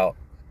 Shout out.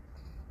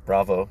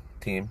 Bravo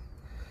team.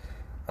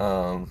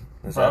 SEAL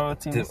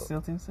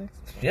Team 6?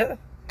 Yeah.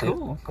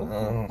 Cool.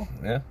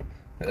 Yeah.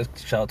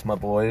 Shout out to my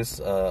boys,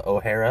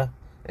 O'Hara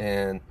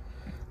and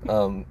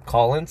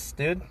Collins,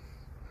 dude.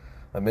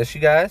 I miss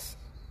you guys.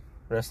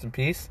 Rest in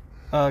peace.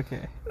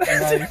 Okay.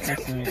 Now you're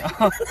fixing me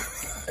off.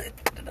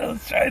 I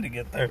was trying to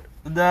get there.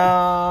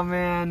 No,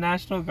 man.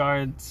 National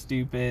Guard,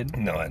 stupid.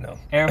 No, I know.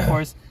 Air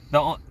Force.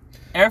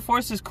 Air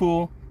Force is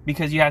cool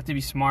because you have to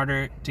be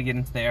smarter to get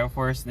into the Air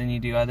Force than you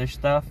do other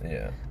stuff.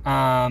 Yeah.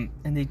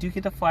 And they do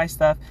get to fly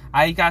stuff.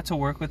 I got to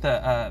work with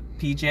a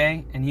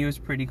PJ, and he was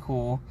pretty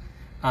cool.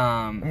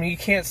 I mean, you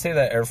can't say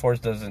that Air Force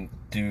doesn't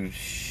do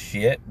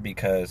shit,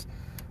 because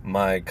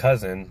my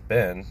cousin,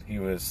 Ben, he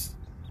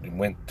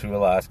went to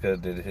Alaska,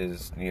 did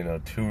his,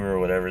 tour or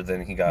whatever,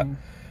 then he got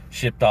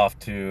shipped off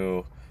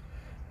to,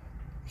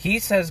 he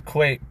says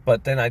Kuwait,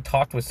 but then I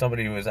talked with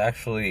somebody who was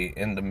actually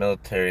in the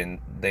military, and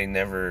they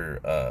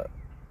never,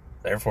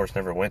 Air Force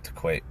never went to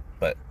Kuwait.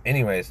 But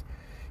anyways,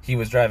 he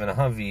was driving a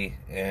Humvee,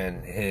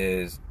 and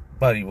his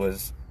buddy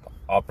was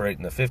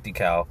operating the 50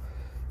 cal.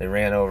 They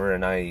ran over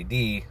an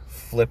IED,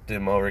 flipped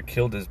him over,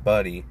 killed his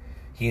buddy.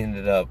 He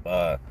ended up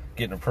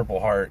getting a Purple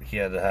Heart. He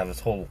had to have his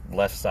whole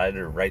left side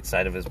or right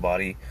side of his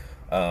body,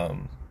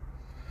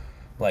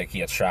 like he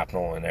had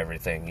shrapnel and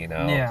everything,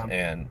 Yeah.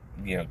 and,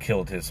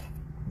 killed his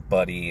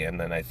buddy, and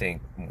then I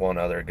think one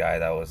other guy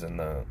that was in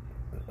the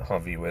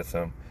Humvee with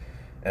him,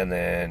 and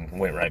then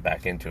went right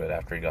back into it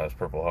after he got his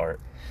Purple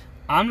Heart.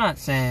 I'm not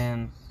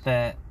saying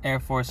that Air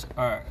Force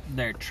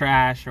they're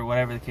trash or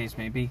whatever the case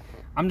may be.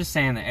 I'm just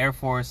saying the Air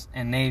Force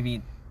and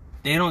Navy,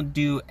 they don't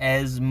do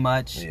as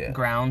much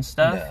ground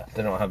stuff. Yeah,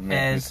 they don't have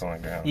many boots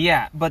on the ground.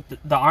 Yeah, but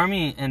the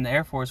Army and the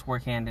Air Force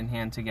work hand in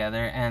hand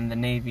together, and the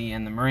Navy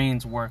and the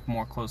Marines work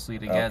more closely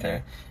together.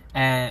 Okay.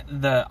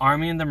 And the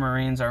Army and the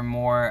Marines are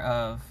more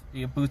of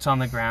boots on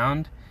the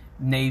ground.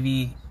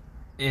 Navy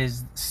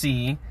is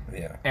sea.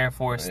 Yeah. Air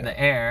Force, the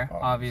air,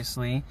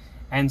 obviously.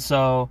 And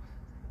so,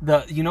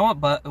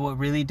 what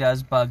really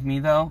does bug me,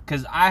 though?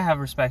 Because I have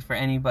respect for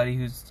anybody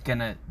who's going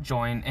to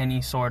join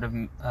any sort of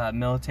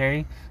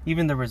military.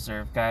 Even the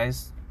reserve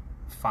guys,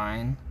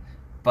 fine.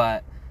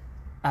 But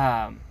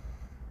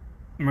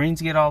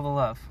Marines get all the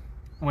love.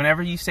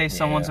 Whenever you say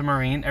someone's a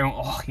Marine,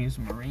 everyone, he's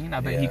a Marine? I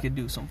bet he could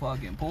do some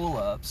fucking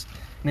pull-ups.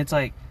 And it's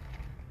like,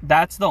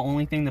 that's the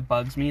only thing that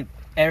bugs me.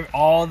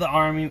 All the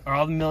Army, or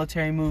all the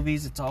military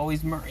movies, it's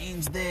always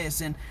Marines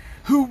this, and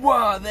who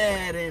were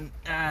that, and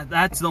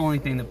that's the only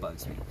thing that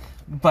bugs me.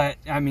 But,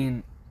 I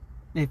mean,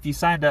 if you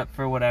signed up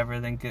for whatever,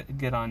 then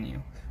good on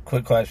you.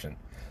 Quick question.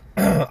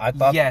 I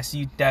thought... Yes,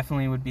 you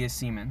definitely would be a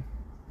seaman.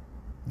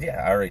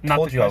 Yeah, I already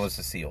told you I was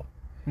a SEAL.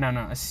 No,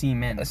 a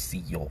seaman. A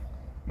SEAL.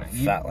 No, I'm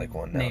fat like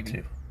one now, Navy.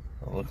 too.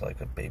 I look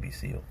like a baby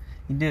seal.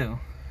 You do.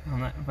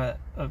 Go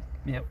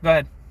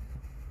ahead.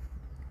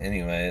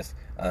 Anyways,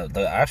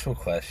 the actual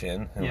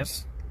question, I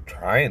was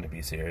trying to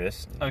be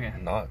serious. Okay.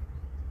 Not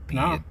be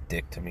a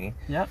dick to me.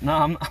 Yep.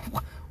 No,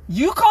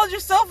 you called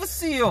yourself a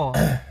SEAL.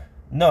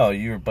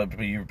 No, but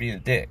you were being a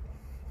dick.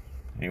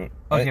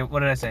 Okay, what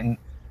did I say?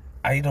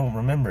 I don't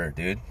remember,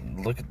 dude.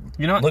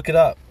 You know what? Look it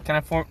up.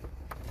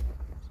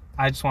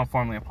 I just want to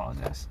formally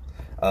apologize.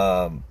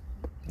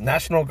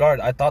 National Guard,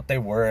 I thought they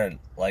were an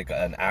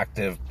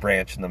active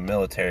branch in the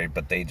military,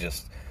 but they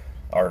just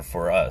are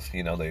for us.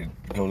 You know, they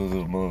go to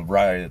the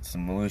riots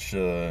and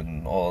militia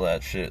and all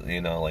that shit.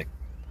 You know, like,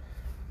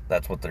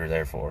 that's what they're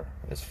there for.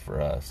 It's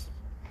for us.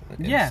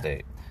 In the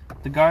state.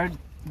 The Guard.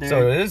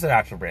 So it is an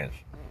actual branch.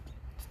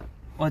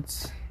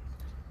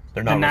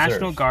 They're not the reserves.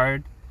 National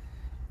Guard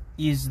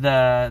is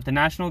the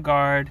National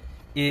Guard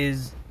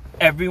is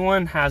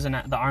everyone has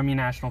the Army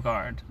National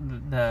Guard,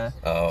 the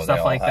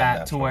stuff like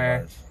that, to where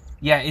guards.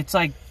 it's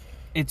like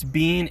it's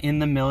being in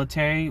the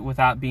military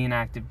without being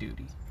active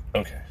duty.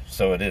 Okay,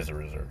 so it is a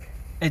reserve.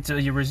 It's a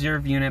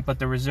reserve unit, but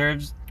the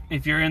reserves,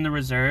 if you're in the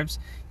reserves,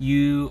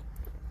 you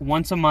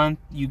once a month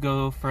you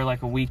go for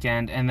like a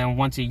weekend, and then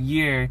once a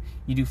year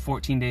you do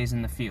 14 days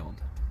in the field.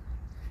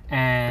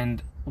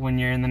 And when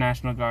you're in the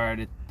National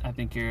Guard, I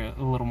think you're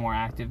a little more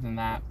active than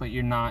that, but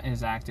you're not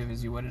as active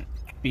as you would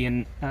be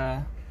in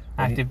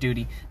active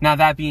duty. Now,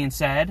 that being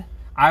said,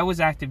 I was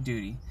active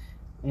duty.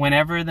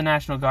 Whenever the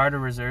National Guard or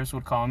reserves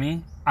would call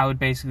me, I would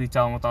basically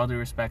tell them with all due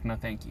respect, no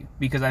thank you.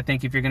 Because I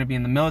think if you're going to be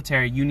in the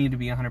military, you need to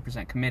be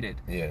 100% committed.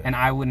 Yeah. And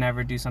I would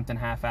never do something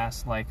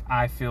half-assed like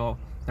I feel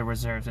the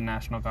reserves and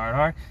National Guard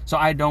are. So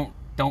I don't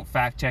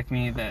fact check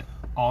me that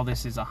all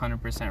this is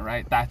 100%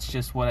 right. That's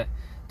just what,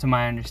 to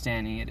my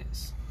understanding, it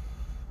is.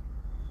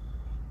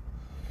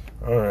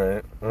 All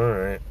right.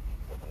 I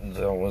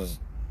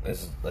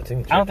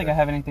don't think I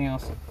have anything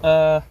else.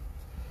 I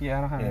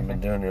don't have anything. You've been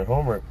doing your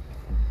homework.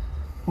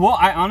 Well,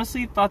 I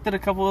honestly thought that a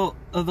couple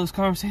of those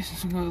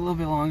conversations would go a little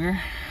bit longer.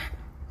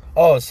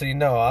 Oh, so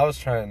I was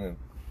trying to,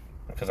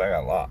 because I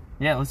got a lot.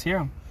 Yeah, let's hear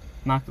them.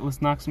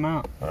 Let's knock some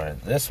out. All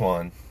right, this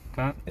one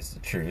Okay. is the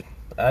truth.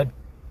 I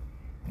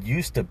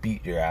used to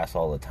beat your ass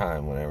all the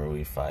time whenever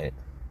we fight.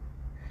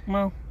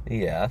 Well,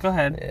 yeah. Go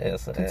ahead.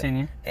 Yes,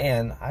 continue.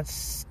 And I'd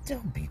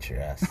still beat your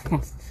ass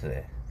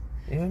today.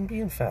 Even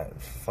being fat.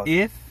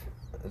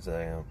 As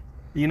I am.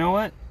 You know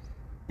what?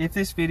 If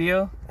this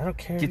video I don't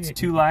care gets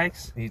 2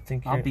 likes,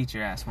 I'll beat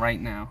your ass right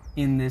now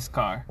in this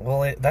car.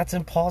 Well, that's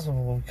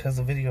impossible because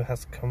the video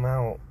has to come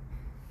out.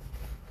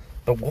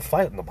 But we'll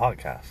fight in the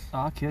podcast. Oh,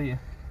 I'll kill you.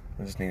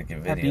 I just need to get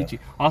video. I beat you.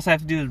 All I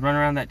have to do is run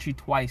around that tree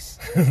twice,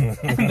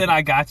 and then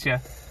I got you.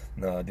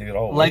 No, dude,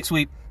 I'll leg wait.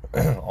 sweep.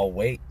 I'll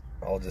wait.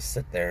 I'll just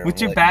sit there. With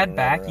your bad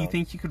back, you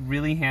think you could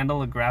really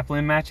handle a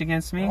grappling match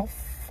against me?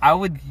 I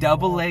would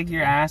double leg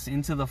your ass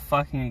into the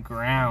fucking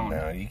ground.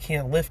 No, you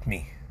can't lift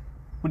me.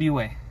 What do you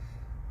weigh?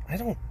 I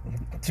don't.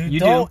 Dude,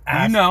 you don't do.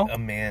 ask you know. a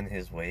man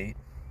his weight.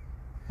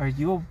 Are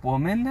you a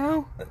woman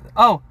now?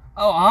 Oh,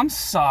 I'm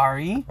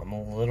sorry. I'm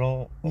a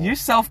little. You're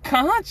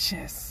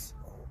self-conscious.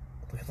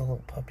 Look at the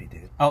little puppy,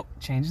 dude. Oh,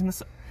 changing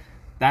the.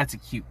 That's a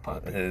cute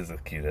puppy. It is a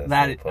cute ass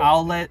puppy.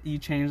 I'll dude. let you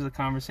change the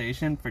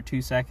conversation for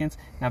 2 seconds.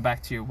 Now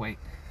back to your weight.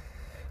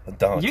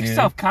 Don't, You're dude.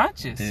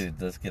 self-conscious.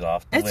 Dude, let's get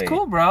off the weight. It's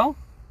cool, bro.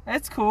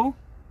 It's cool.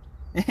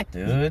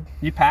 Dude.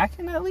 You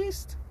packing at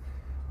least?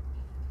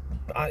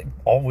 I've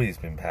always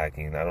been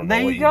packing. I don't know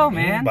there what you go, you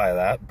mean man. by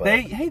that, but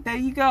hey, there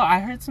you go. I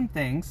heard some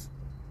things.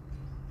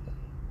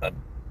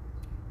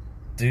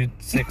 Dude,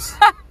 6.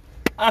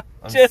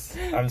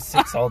 I'm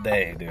 6 all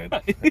day, dude.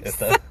 If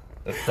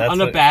that's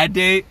on a bad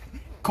day,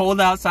 cold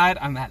outside,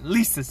 I'm at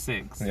least a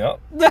 6. Yep.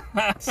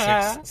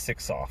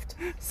 6 soft.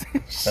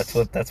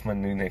 That's my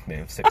new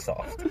nickname, 6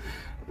 soft.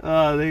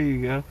 Oh, there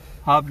you go.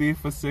 Hot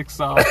beef with 6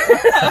 soft.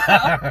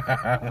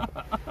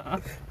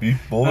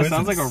 Beef boys. That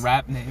sounds like a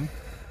rap name.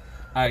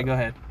 All right, go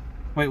ahead.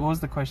 Wait, what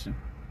was the question?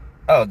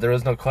 Oh, there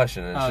was no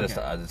question. It's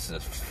okay. It's a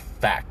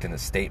fact and a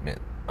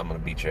statement. I'm gonna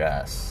beat your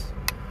ass,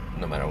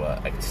 no matter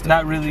what. I can still.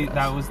 That beat really, your ass.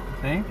 that was the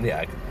thing.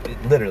 Yeah,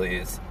 it literally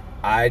is.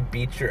 I'd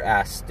beat your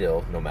ass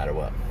still, no matter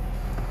what.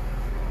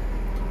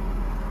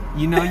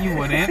 You know you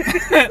wouldn't.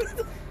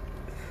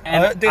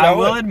 And dude, I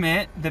will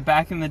admit that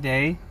back in the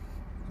day,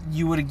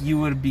 you would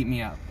have beat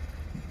me up.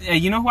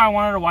 You know who I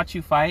wanted to watch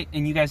you fight,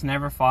 and you guys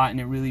never fought,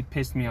 and it really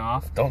pissed me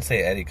off? Don't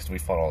say Eddie, because we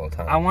fought all the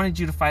time. I wanted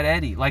you to fight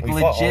Eddie. Like,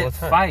 we fought all legit the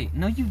time. fight.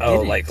 No, you didn't.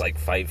 Oh, like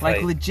fight.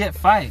 Like, legit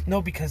fight. No,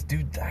 because,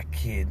 dude, that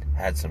kid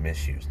had some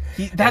issues.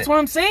 That's what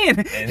I'm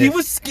saying. He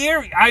was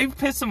scary. I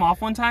pissed him off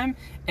one time,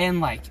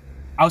 and, like,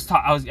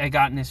 I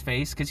got in his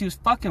face, because he was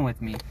fucking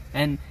with me,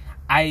 and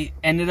I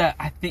ended up,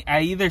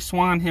 I either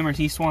swung on him or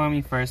he swung on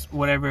me first,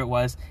 whatever it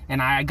was,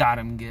 and I got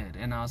him good.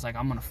 And I was like,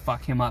 I'm going to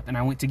fuck him up. And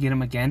I went to get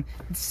him again.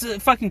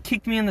 Fucking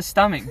kicked me in the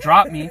stomach,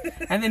 dropped me,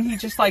 and then he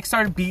just, like,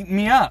 started beating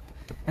me up.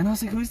 And I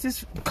was like, who's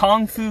this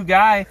Kung Fu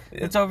guy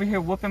that's over here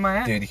whooping my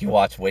ass? Dude, he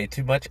watched way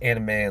too much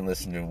anime and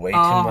listened to way too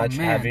much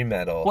heavy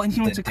metal. Well, and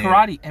he went to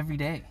karate every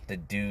day. The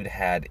dude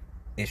had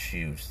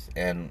issues,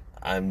 and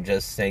I'm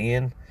just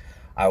saying,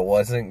 I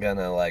wasn't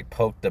gonna, like,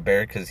 poke the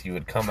bear because he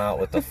would come out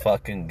with a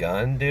fucking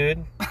gun,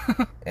 dude,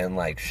 and,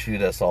 like,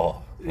 shoot us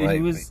all.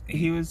 Like,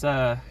 he was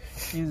an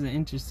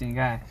interesting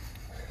guy.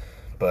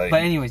 But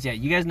anyways, yeah,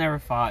 you guys never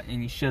fought,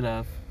 and you should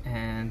have.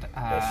 and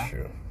That's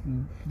true.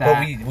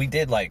 that But we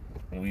did like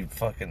we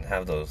fucking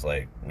have those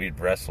like we'd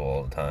wrestle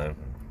all the time.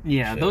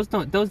 yeah,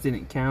 Shit. those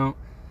didn't count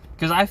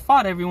because I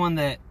fought everyone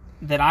that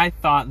I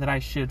thought that I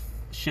should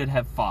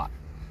have fought,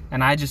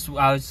 and I was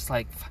just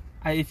like,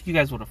 if you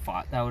guys would have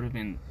fought, that would have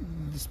been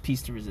just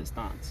piece de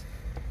resistance.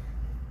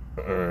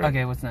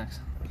 Okay, what's next?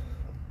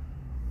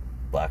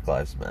 Black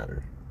Lives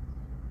Matter.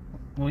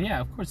 Well, yeah,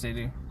 of course they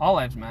do. All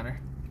lives matter.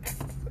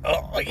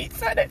 Oh, he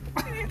said it.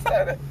 He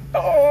said it.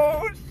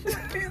 Oh, shit,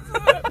 he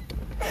said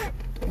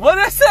it. What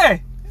did I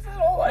say? He said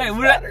all lives Hey,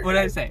 matter. what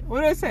did I say? What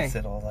did I He say?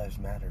 said all lives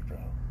matter, bro.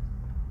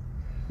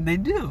 They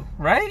do,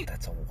 right?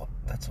 That's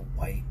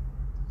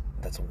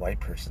a white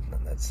person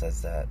that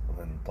says that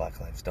when Black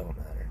lives don't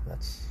matter.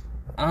 That's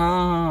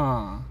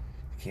Oh.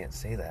 you can't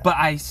say that. But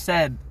I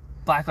said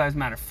Black Lives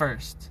Matter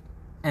first,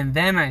 and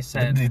then I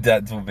said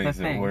that's what makes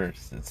the it thing.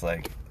 worse. It's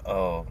like,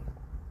 oh,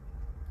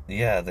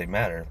 yeah, they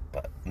matter,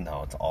 but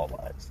no, it's all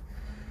lives.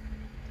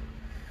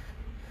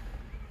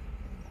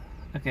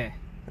 okay.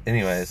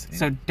 Anyways,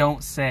 So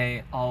don't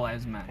say all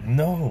lives matter.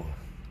 no,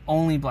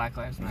 Only Black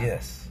Lives Matter.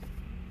 yes.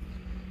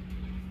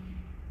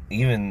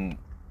 Even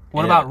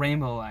What yeah, about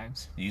rainbow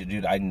lives? you,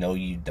 dude? I know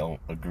you don't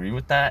agree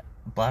with that.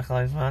 Black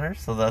Lives Matter,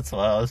 so that's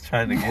why I was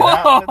trying to get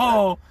out with that.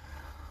 Whoa!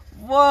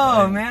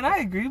 Whoa, man! I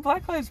agree.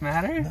 Black Lives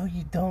Matter. No,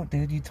 you don't,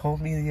 dude. You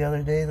told me the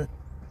other day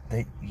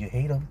that you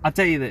hate them. I'll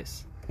tell you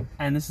this,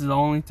 and this is the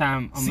only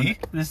time. See?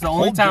 This is the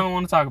only Hold time your- I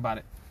want to talk about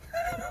it.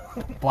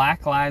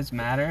 Black Lives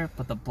Matter,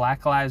 but the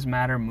Black Lives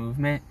Matter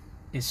movement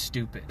is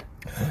stupid.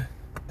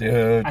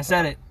 Dude, I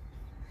said it,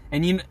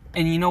 and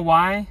you know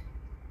why?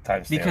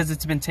 timestamp. Because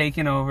it's been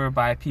taken over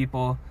by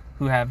people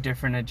who have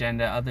different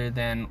agenda other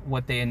than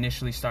what they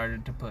initially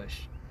started to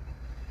push.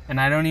 And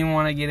I don't even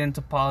want to get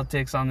into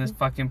politics on this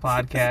fucking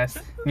podcast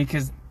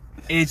because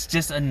it's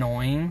just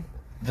annoying.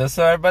 Just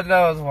so everybody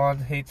knows, Juan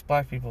hates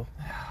black people.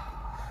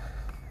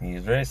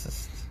 He's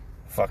racist.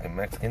 Fucking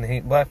Mexican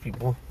hate black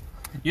people.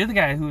 You're the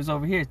guy who was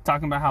over here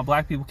talking about how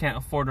black people can't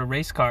afford a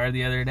race car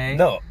the other day.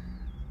 No,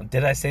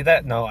 did I say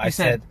that? No, I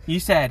said you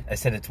said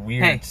it's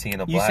weird Hey, seeing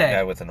a you black said-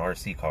 guy with an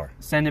RC car.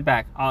 send it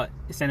back. I'll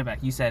send it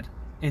back. You said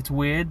it's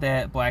weird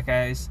that black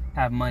guys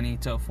have money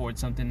to afford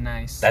something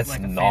nice, That's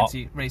like a not-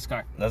 fancy race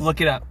car. that's- Look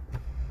it up.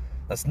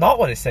 That's not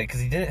what I said, because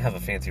he didn't have a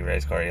fancy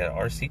race car. He had an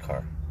RC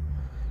car.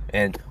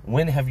 And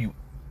when have you,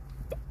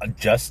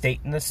 just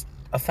stating this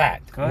a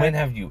fact, Go ahead. when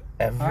have you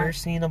ever Alright.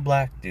 seen a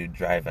black dude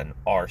drive an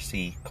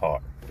RC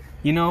car?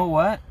 You know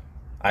what?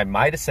 I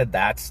might have said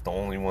that's the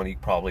only one he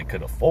probably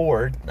could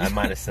afford. I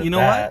might have said You know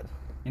that.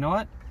 You know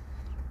what?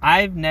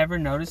 I've never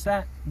noticed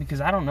that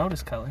because I don't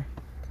notice color.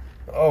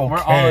 Okay, We're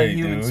all a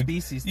human dude.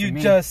 species to You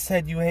me. just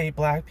said you hate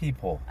black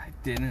people. I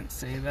didn't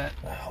say that.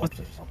 I hope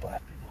there's no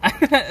black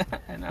people.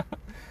 I know.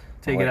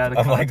 Take I'm it out of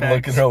I'm context.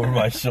 like looking over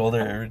my shoulder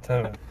every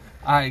time.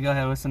 All right, go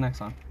ahead. What's the next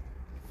one?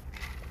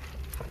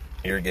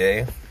 You're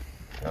gay?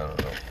 I don't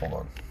know. Hold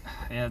on.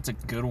 Yeah, it's a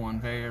good one.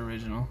 Very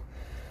original.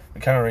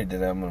 We kind of already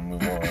did that. I'm going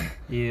to move on.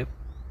 Yep.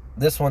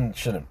 This one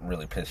shouldn't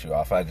really piss you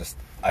off. I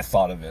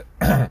thought of it.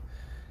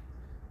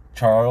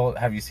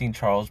 Have you seen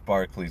Charles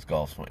Barkley's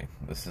golf swing?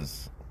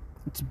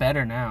 It's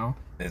better now.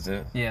 Is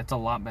it? Yeah, it's a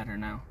lot better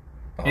now.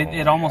 Oh It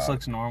my almost God.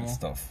 looks normal. It's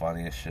the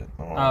funniest shit.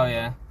 Oh,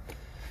 yeah.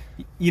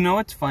 You know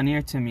what's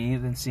funnier to me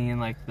than seeing,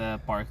 like, the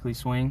Barkley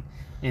swing?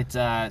 It's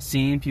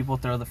seeing people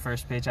throw the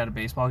first pitch at a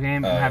baseball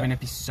game and Oh, having yeah. it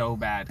be so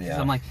bad. Because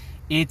Yeah. I'm like,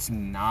 it's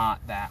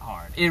not that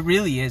hard. It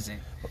really isn't.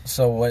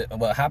 So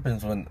what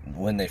happens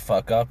when they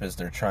fuck up is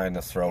they're trying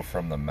to throw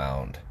from the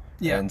mound.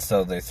 Yeah. And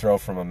so they throw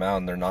from a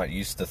mound. They're not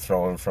used to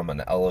throwing from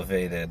an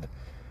elevated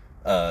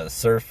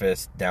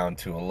surface down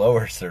to a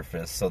lower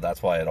surface. So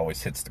that's why it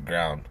always hits the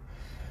ground.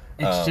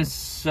 It's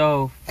just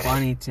so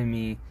funny to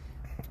me.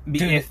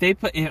 Dude,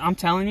 I'm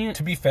telling you,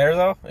 To be fair,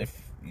 though, if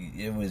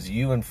it was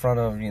you in front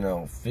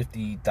of,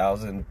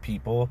 50,000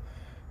 people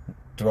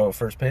throw a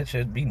first pitch,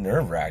 it'd be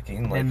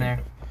nerve-wracking. been there.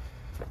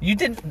 You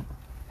didn't...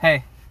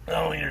 Hey,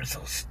 Oh, you're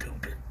so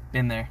stupid.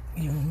 been there.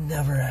 You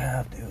never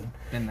have, dude.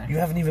 Been there. You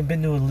haven't even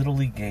been to a Little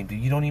League game, dude.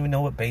 You don't even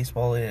know what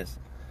baseball is.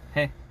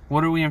 Hey,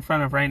 what are we in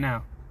front of right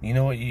now? You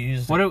know what you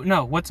use?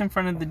 What's in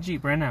front of the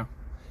Jeep right now?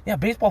 Yeah,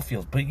 baseball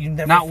fields, but you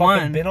never Not fucking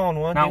one. been on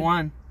one. Not dude.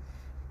 one.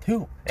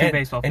 Two. Two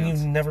baseball And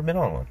fields. you've never been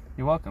on one.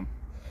 You're welcome.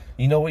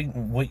 You know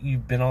what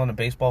you've been on a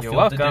baseball You're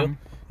field to do? welcome.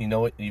 You know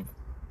what you...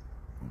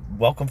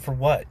 Welcome for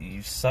what?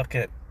 You suck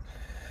at...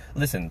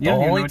 Listen, You the don't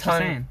even know only what you're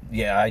time... saying.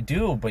 Yeah, I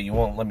do, but you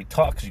won't let me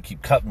talk because you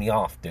keep cutting me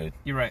off, dude.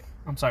 You're right.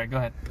 I'm sorry. Go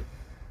ahead.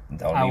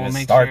 Don't I will even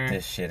make start sure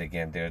this shit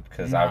again, dude,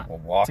 because I Not will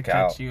walk to cut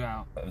out you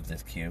out. of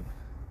this cube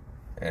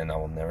and I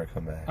will never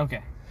come back.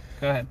 Okay.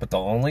 Go ahead. But the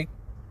only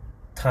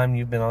time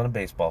you've been on a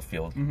baseball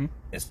field Mm-hmm.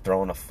 is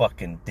throwing a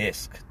fucking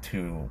disc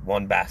to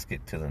one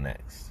basket to the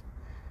next.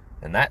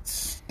 And that's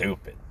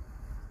stupid.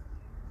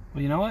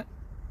 Well, you know what?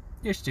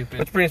 You're stupid.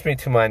 Which brings me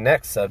to my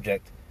next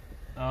subject.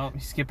 Oh, you're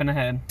skipping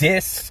ahead.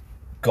 Disc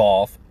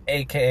golf,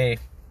 aka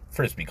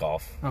frisbee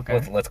golf.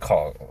 Okay. Let's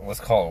call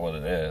it what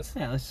it is.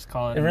 Yeah, let's just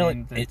call it It a really-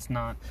 name that's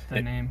not the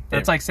it- name. it-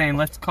 That's like saying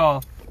let's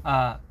call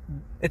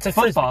It's a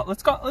football.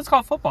 frisbee. Let's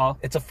call football.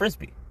 It's a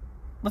frisbee.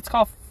 Let's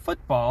call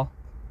football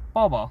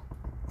ball.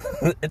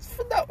 It's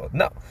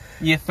no.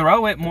 You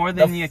throw it more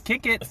than you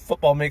kick it.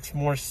 Football makes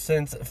more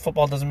sense.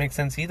 Football doesn't make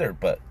sense either,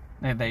 but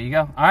Hey, there you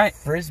go. All right.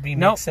 frisbee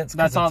Nope, makes sense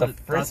that's because all. it's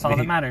a frisbee. That's all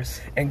that matters.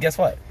 And guess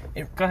what?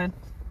 Go ahead.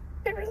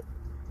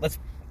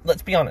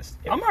 Let's be honest.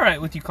 I'm all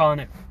right with you calling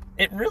it.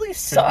 It really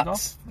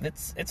sucks.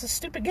 It's a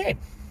stupid game.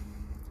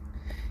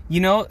 You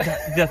know,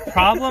 the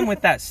problem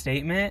with that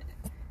statement,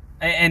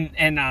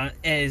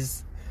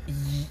 is.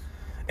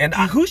 And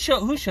Who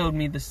showed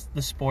me the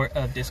sport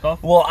of disc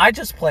golf? well, I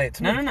just play it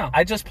to No.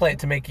 I just play it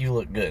to make you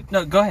look good.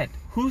 No, go ahead.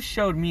 Who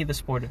showed me the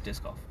sport of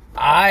disc golf?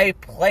 I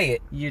play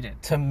it You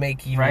did. to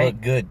make you Right?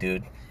 look good,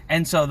 dude.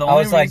 And so the I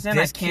only was like, reason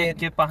I this can't kid-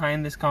 get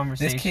behind this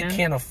conversation, This kid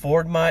can't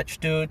afford much,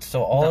 dude.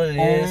 So all the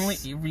it is,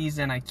 only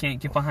reason I can't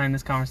get behind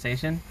this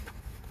conversation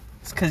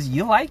is because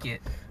you like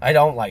it. I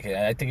don't like it.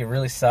 I think it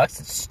really sucks.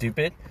 It's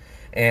stupid.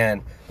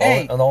 And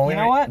Hey, the only you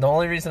know what? the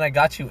only reason I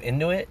got you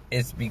into it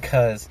is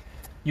because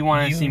You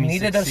want to you see me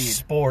needed a succeed.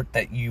 sport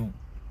that you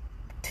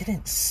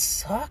didn't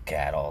suck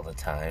at all the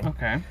time,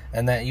 Okay.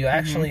 and that you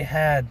actually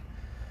had.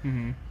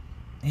 Mm-hmm.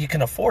 You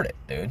can afford it,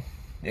 dude.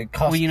 It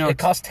costs. Well, you know, it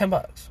costs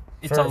 $10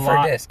 it's for a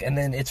lot- a disc, and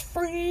then it's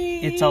free.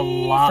 It's a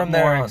lot from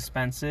there more on.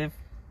 expensive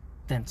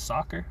than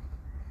soccer.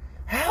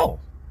 How?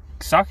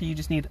 Soccer, you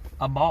just need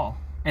a ball.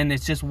 And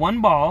it's just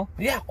one ball.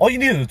 Yeah, all you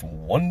need is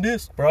one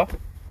disc, bro.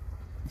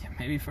 Yeah,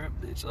 maybe for a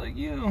bitch like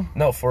you.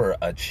 No, for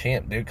a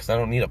champ, dude, because I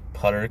don't need a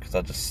putter, because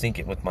I'll just sink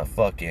it with my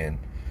fucking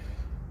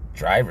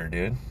driver,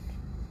 dude.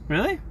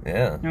 Really? Yeah.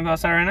 You want to go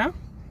outside right now?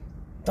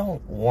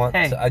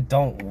 I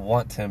don't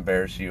want to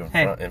embarrass you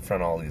in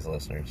front of all these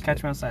listeners. Catch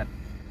dude. me outside.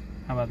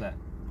 How about that?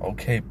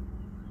 Okay,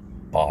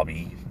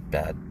 Bobby,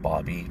 bad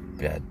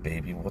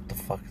baby. What the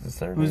fuck is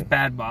their Who's name?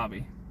 Bad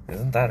Bobby?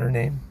 Isn't that her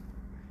name?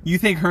 You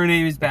think her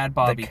name is Bad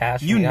Bobby? The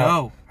cash You me know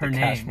out, her the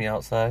name. Cash me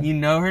outside. You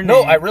know her name.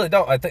 No, I really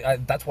don't. I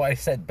think that's why I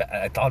said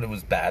I thought it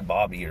was Bad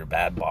Bobby or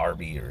Bad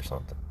Barbie or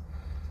something.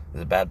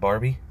 Is it Bad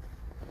Barbie?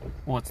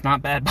 Well, it's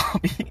not Bad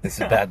Bobby. Is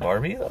it Bad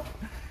Barbie though?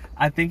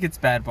 I think it's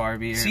Bad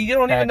Barbie. Or See, you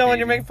don't Bad even know when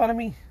you're Baby. making fun of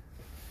me.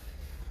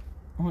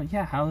 Well,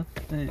 yeah.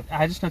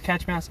 I just know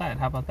Catch Me Outside.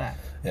 How about that?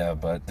 Yeah,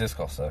 but disc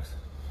golf sucks.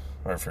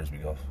 Or frisbee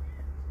golf.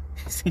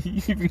 See,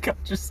 you even got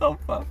yourself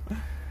up.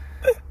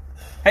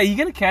 Hey, you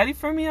gonna caddy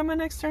for me at my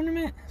next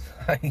tournament?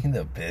 I ain't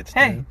a bitch,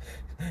 Hey,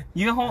 dude.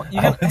 you hold. You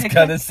I was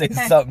gonna say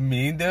hey, something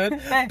mean, dude,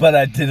 Hey. but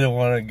I didn't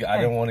want to. I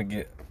didn't want to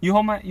get. You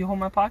hold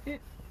my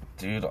pocket.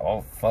 Dude,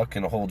 I'll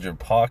fucking hold your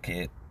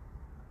pocket.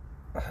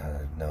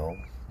 No,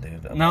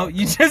 dude. I'm No, not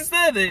you going- just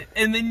said it,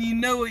 and then you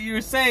know what you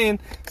were saying,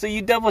 so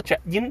you double check.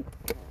 You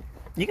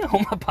can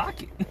hold my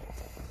pocket.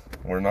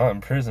 We're not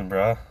in prison,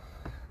 bro.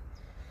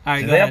 All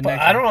right, Do go they ahead. have,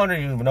 I don't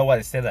even know why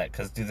they say that.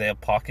 Because do they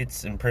have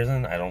pockets in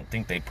prison? I don't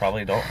think they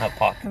probably don't have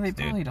pockets, They dude.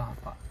 probably don't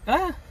have pockets.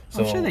 I'm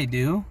So- sure they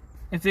do.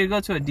 If they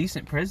go to a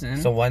decent prison.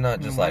 So why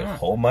not just why like not?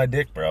 hold my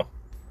dick, bro?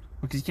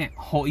 Because you can't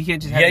hold. You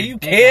can't just Yeah, have your you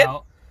dick can.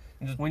 out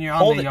Just when you're on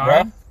hold the it,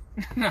 yard.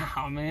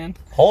 Nah, man.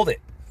 Hold it.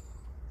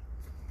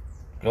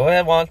 Go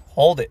ahead, Juan.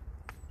 Hold it.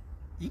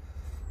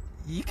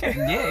 You can't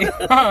gay.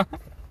 All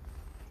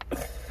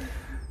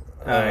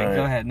right,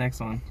 go ahead. Next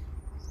one.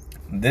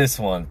 This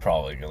one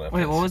probably gonna.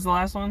 Wait, piss- what was the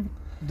last one?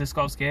 Disc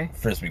golf's gay?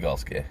 Frisbee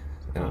golf's gay,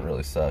 and it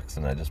really sucks.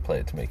 And I just play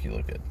it to make you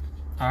look good.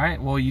 All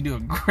right, well, you do a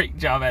great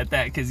job at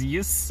that because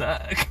you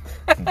suck.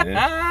 Dude,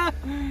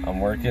 I'm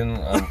working.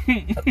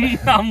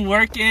 I'm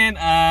working.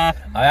 I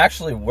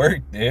actually work,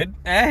 dude.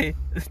 Hey,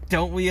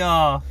 don't we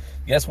all?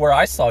 Guess where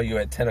I saw you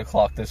at 10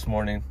 o'clock this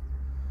morning?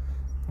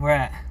 We're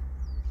at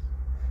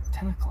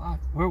 10 o'clock.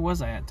 Where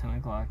was I at 10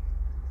 o'clock?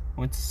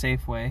 Went to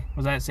Safeway.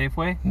 Was I at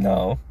Safeway?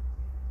 No.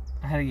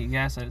 I had to get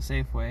gas at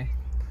Safeway.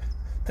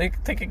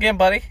 Think again,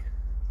 buddy.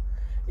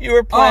 You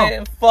were playing I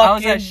was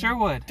fucking at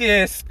Sherwood.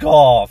 disc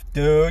golf,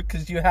 dude.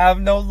 Because you have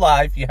no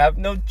life, you have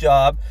no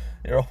job.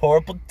 You're a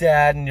horrible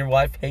dad, and your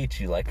wife hates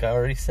you, like I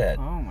already said.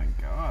 Oh my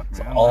god,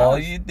 man. All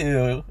you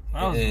do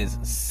that was- is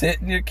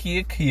sit in your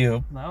Kia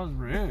Cube. That was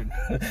rude.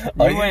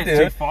 All You went do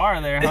too far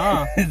there,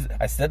 huh?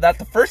 I said that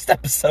the first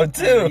episode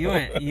too. You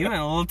went a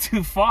little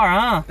too far,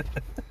 huh?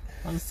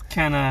 I was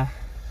kind of.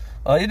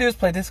 All you do is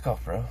play disc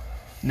golf, bro.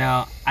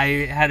 No, I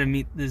had to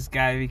meet this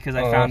guy because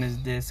I found his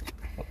disc.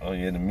 Oh,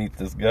 you had to meet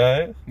this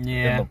guy in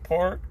Yeah, the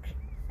park.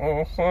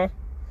 Uh-huh.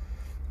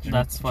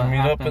 that's Did what you meet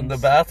happens. up in the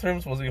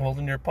bathrooms? Was he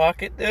holding your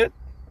pocket, dude?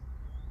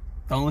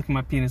 Don't look at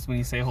my penis when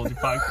you say hold your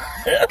pocket,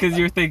 because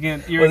you're thinking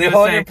Was you're he gonna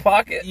holding say your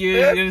pocket?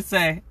 you're dude? gonna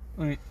say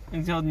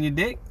he's holding your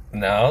dick.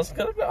 No,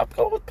 I'll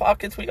go with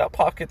pockets. We got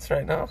pockets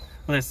right now.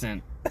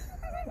 Listen.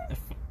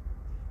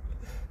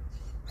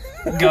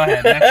 Go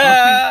ahead.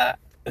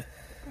 Next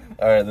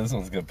All right, this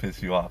one's gonna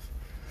piss you off.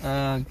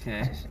 one.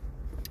 Okay.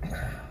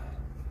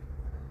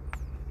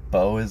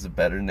 Bo is a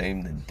better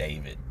name than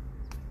David.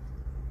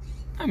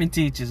 I mean,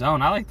 to each his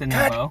own. I like the new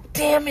God Bo.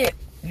 damn it!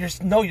 You're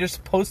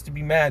supposed to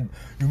be mad.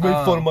 You made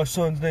Oh. fun of my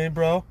son's name,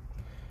 bro.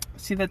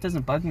 See, that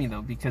doesn't bug me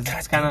though because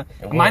it's God kind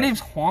damn of. it My was. name's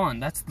Juan.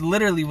 That's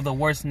literally the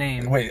worst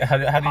name. Wait, how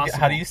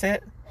do you say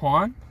it?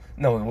 Juan?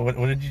 No, what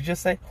did you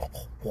just say?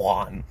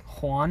 Juan.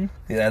 Juan?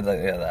 Yeah,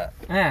 that.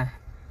 Yeah.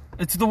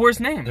 It's the worst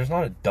name. There's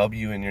not a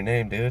W in your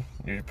name, dude.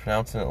 You're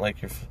pronouncing it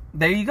like you're...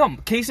 There you go.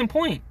 Case in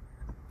point.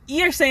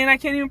 You're saying I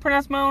can't even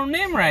pronounce my own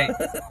name right.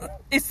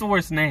 It's the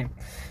worst name.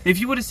 If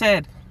you would have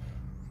said...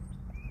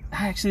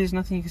 Actually, there's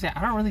nothing you can say.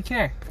 I don't really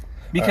care.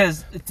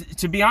 Because,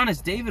 to be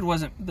honest, David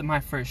wasn't my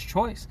first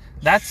choice.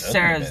 That's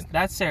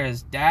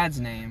Sarah's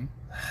dad's name.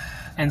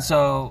 And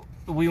so,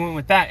 we went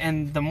with that.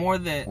 And the more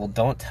that... Well,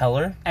 don't tell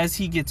her. As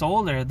he gets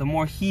older, the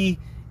more he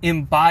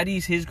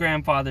embodies his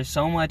grandfather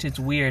so much, it's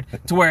weird.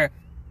 To where...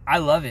 I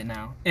love it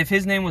now. If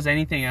his name was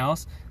anything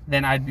else,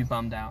 then I'd be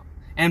bummed out.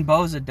 And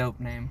Bo's a dope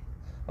name.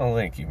 Oh,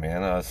 thank you,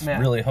 man. I was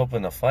really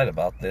hoping to fight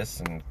about this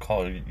and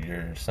call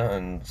your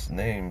son's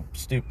name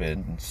stupid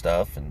and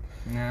stuff and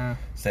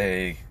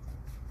say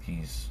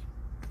he's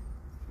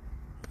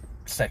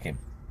second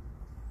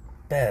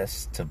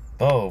best to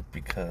Bo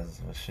because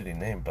of a shitty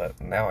name, but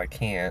now I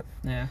can't.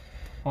 Yeah.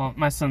 Well,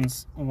 my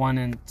son's 1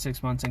 in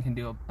 6 months and can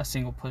do a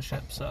single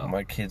push-up, so...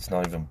 My kid's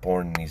not even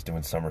born and he's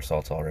doing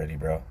somersaults already,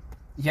 bro.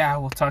 Yeah,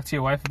 we'll talk to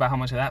your wife about how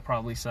much of that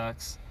probably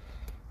sucks.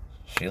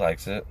 She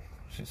likes it.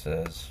 She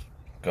says,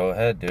 go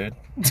ahead, dude.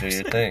 Do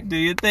your thing. Do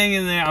your thing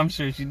in there. I'm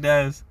sure she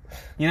does.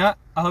 You know what?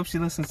 I hope she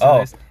listens to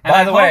this. And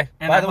by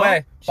the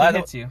way, she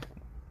hits you.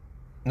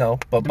 No,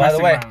 but Domestic by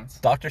the way, violence.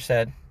 Doctor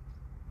said,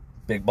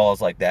 big balls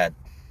like that.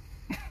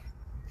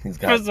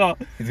 First of all,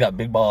 he's got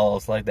big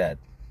balls like that.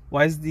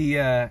 Why is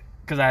the...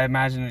 Because I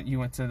imagine that you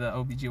went to the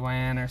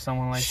OBGYN or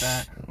someone like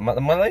that.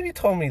 My lady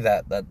told me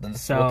that's what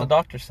the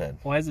doctor said.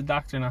 Why does the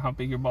doctor know how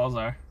big your balls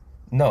are?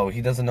 No,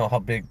 he doesn't know how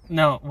big.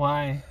 No,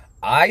 why?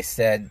 I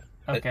said...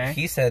 Okay.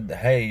 He said,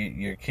 hey,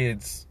 your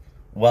kid's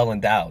well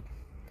endowed.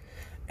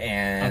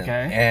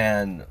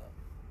 And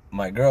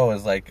my girl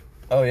was like,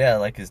 oh yeah,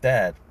 like his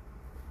dad.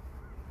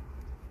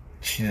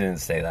 She didn't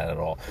say that at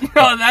all.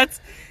 No,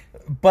 that's...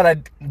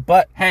 But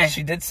hey,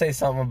 she did say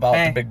something about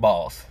the big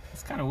balls.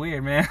 It's kind of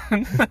weird, man.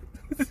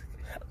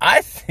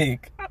 I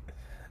think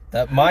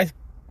that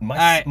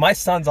my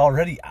son's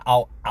already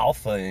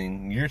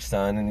alphaing your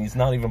son, and he's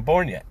not even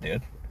born yet,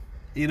 dude.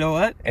 You know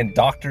what? And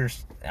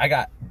I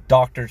got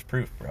doctor's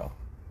proof, bro.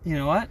 You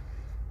know what?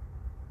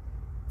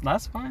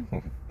 That's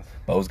fine.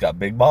 Bo's got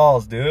big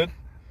balls, dude.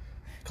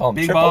 Call him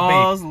big Triple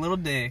balls, B. Little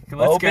dick.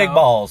 Let's Bo go. Big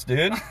balls,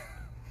 dude.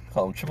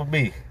 Call him Triple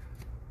B.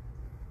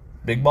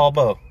 Big ball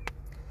Bo.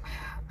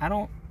 I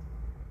don't...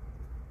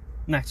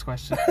 Next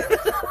question.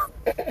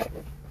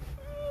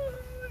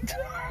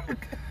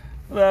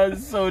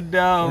 That's so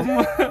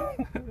dumb.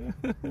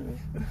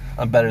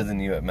 I'm better than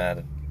you at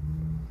Madden.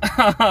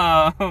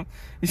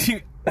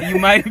 You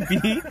might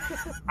be.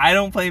 I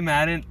don't play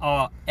Madden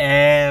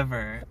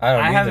ever.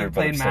 I haven't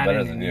played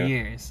Madden in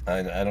years.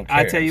 I don't care.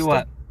 I tell you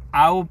what,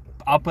 I'll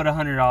put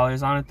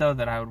 $100 on it though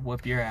that I would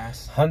whoop your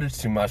ass. 100's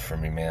too much for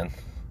me, man.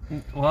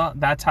 Well,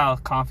 that's how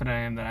confident I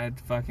am that I'd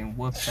fucking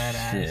whoop that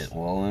ass. Shit,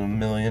 well, $1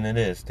 million it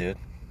is, dude.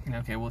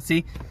 Okay, well,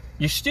 see,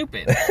 you're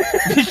stupid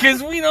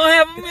because we don't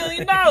have $1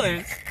 million.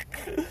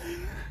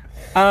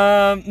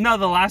 No,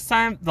 the last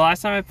time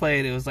I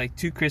played, it was like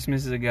 2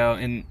 Christmases ago,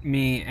 and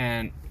me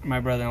and my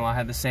brother-in-law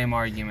had the same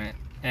argument,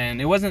 and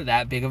it wasn't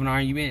that big of an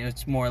argument.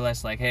 It's more or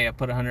less like, hey, I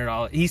put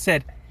 $100. He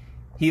said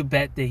he'll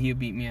bet that he'll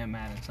beat me at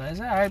Madden, so I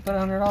said, all right, put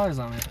 $100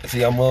 on it.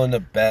 See, I'm willing to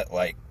bet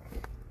like.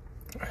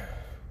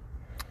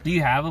 Do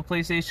you have a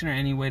PlayStation or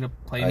any way to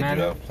play Madden? I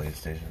do have a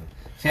PlayStation.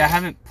 See, I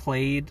haven't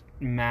played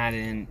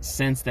Madden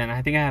since then.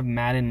 I think I have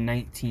Madden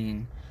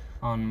 19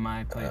 on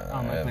my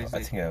PlayStation. I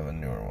think I have a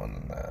newer one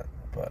than that,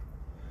 but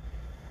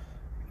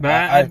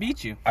I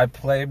beat you. I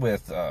played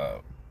with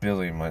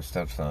Billy, my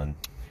stepson.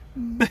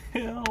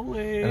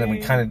 Billy. And then we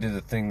kind of did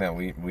the thing that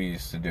we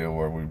used to do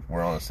where we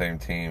were on the same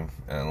team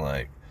and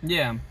like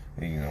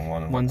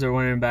one's a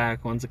running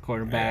back, one's a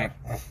quarterback.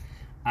 Yeah.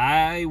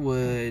 I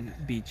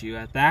would beat you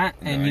at that,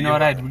 and you know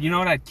what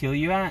I'd kill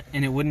you at,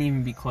 and it wouldn't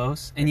even be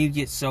close, and you'd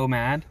get so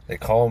mad. They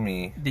call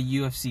me the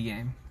UFC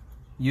game,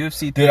 UFC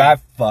 3. Dude, I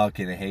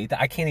fucking hate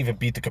that. I can't even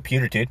beat the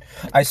computer, dude.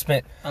 I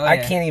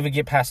can't even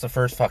get past the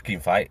first fucking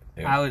fight,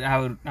 dude.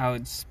 I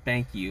would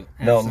spank you.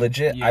 No,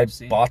 legit.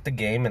 UFC. I bought the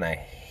game and I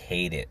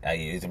hate it.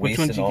 It's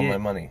wasted all my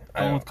money.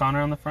 The one with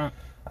Connor on the front.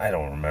 I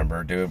don't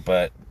remember, dude,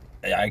 but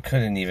I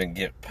couldn't even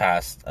get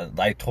past.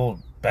 I told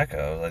Becca,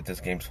 I was like,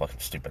 this game's fucking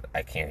stupid.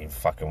 I can't even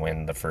fucking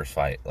win the first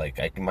fight.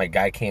 Like, my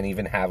guy can't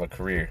even have a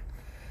career.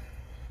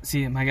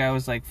 See, my guy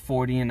was like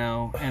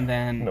 40-0, and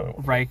then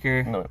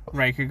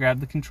Riker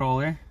grabbed the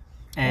controller,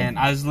 and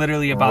I was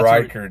literally about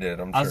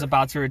I was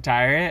about to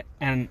retire it,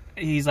 and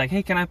he's like,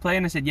 hey, can I play?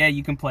 And I said, yeah,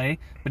 you can play,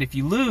 but if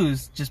you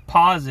lose, just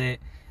pause it,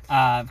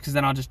 because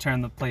then I'll just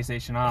turn the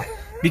PlayStation off.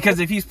 Because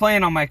if he's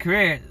playing on my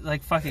career,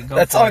 like, fuck it, go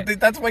that's for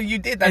it. That's what you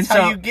did. That's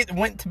how you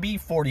went to be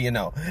 40-0.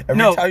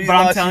 No, but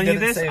I'm telling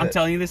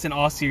you this in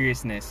all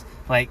seriousness.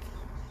 Like,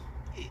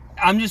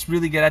 I'm just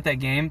really good at that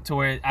game to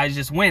where I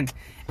just win.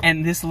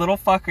 And this little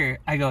fucker,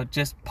 I go,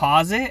 just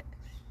pause it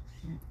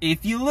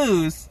if you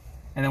lose,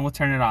 and then we'll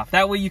turn it off.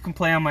 That way you can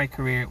play on my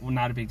career. Well,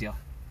 not a big deal.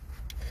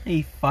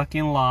 He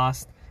fucking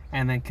lost.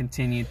 and then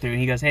continued through. And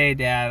he goes, "Hey,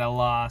 Dad, I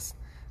lost."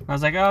 And I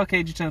was like, "Oh, okay.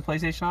 Did you turn the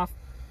PlayStation off?"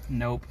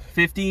 Nope.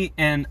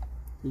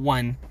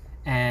 50-1,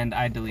 and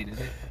I deleted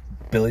it.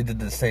 Billy did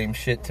the same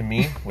shit to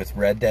me with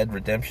Red Dead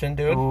Redemption,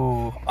 dude.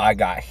 Ooh. I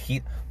got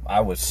heat. I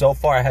was so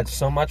far. I had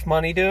so much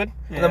money, dude.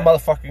 Yeah. And the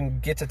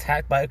motherfucker gets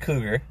attacked by a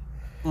cougar.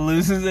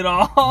 Loses it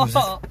all.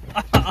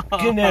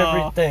 Getting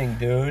everything,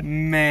 dude.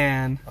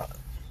 Man.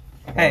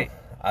 Hey.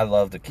 I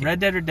love the kid. Red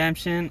Dead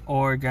Redemption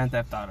or Grand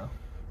Theft Auto?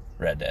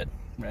 Red Dead.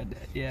 Red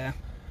Dead, yeah.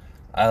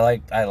 I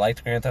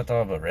liked Grand Theft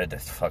Auto, but Red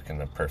Dead's fucking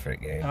the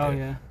perfect game. Oh, dude.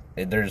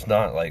 yeah. There's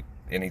not like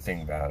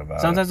anything bad about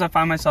it. Sometimes I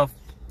find myself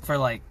for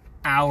like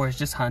hours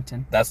just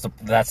hunting. That's the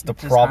Just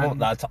problem. hunting.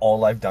 That's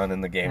all I've done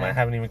in the game. Yeah. I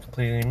haven't even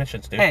completed any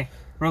missions, dude. Hey,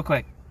 real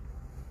quick.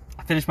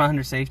 I finished my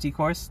hunter safety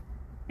course.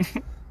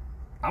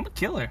 I'm a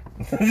killer.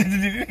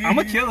 I'm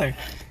a killer.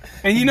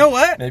 And you know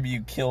what? Maybe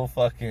you kill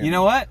fucking. You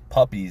know what?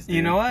 Puppies. Dude,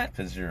 You know what?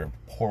 Because you're a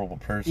horrible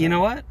person. You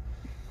know what?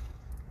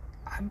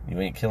 You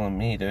ain't killing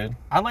me, dude.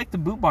 I like the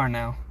boot barn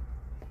now.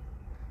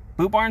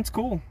 Boot barn's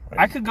cool.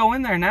 I could go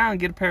in there now and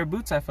get a pair of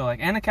boots, I feel like,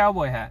 and a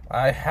cowboy hat.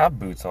 I have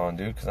boots on,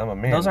 dude, because I'm a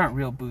man. Those aren't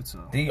real boots,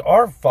 though. They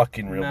are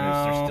fucking real boots.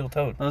 No, They're steel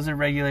toed. those are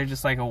regular,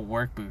 just like a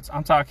work boots.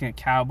 I'm talking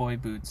cowboy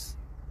boots.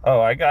 Oh,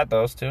 I got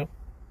those too.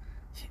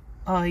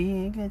 Oh, you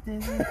ain't got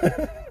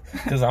this?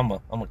 Because I'm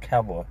a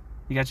cowboy.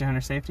 You got your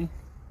hunter safety?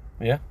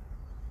 Yeah.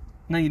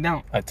 No, you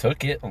don't. I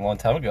took it a long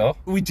time ago.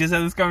 We just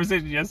had this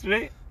conversation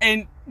yesterday,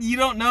 and you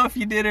don't know if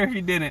you did or if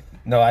you didn't.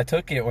 No, I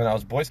took it when I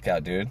was Boy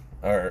Scout, dude.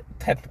 Or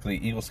technically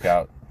Eagle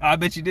Scout. I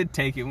bet you did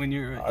take it when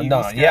you were Eagle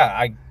No, Scout. yeah,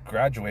 I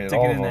graduated Took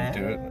all it of in them, the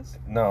dude. ass?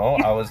 No,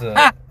 I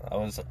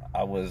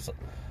was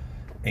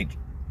a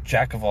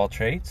jack of all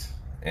trades,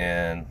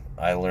 and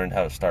I learned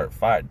how to start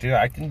fire. Dude,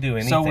 I can do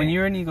anything. So when you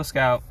were an Eagle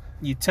Scout,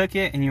 you took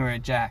it and you were a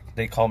jack.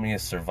 They called me a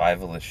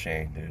survivalist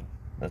Shane, dude.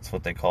 That's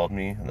what they called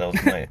me. That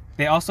was my.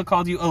 They also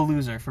called you a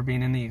loser for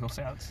being in the Eagle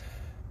Scouts.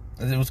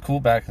 It was cool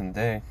back in the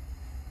day.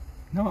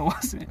 No, it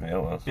wasn't. Yeah,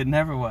 it was. It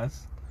never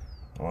was.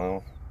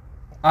 Well,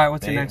 All right,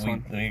 what's the next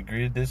one? We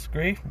agree to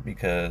disagree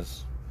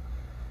because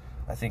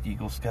I think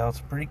Eagle Scout's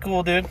pretty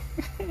cool, dude.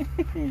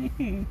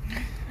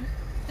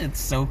 It's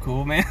so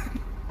cool, man.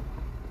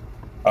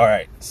 All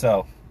right,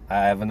 so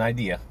I have an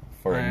idea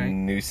for All a right.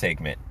 new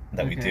segment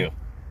that we Okay. do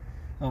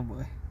Oh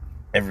boy.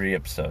 every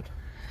episode.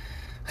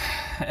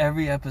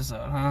 Every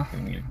episode, huh?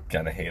 And you're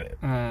gonna hate it.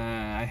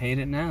 I hate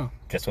it now.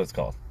 Guess what it's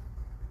called?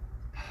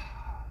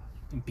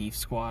 Beef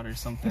squad or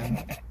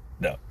something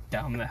No.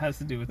 dumb that has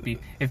to do with beef.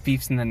 If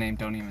beef's in the name,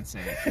 don't even say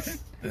it.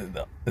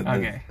 No.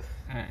 Okay.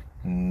 All right.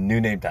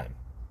 New name time.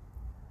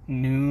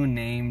 New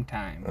name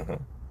time. Uh-huh.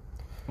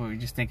 Well, we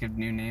just think of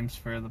new names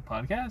for the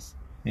podcast?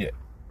 Yeah.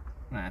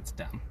 That's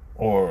dumb.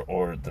 Or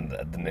the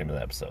name of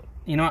the episode.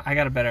 You know what? I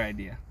got a better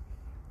idea.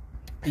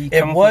 You It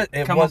come was- up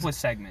with, it come was- up with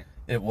segment.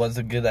 It was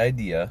a good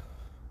idea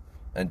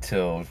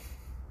until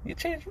you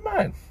changed your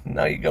mind.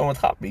 Now you're going with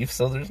hot beef,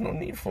 so there's no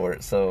need for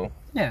it. So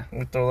Yeah.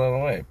 we throw that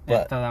away. Yeah,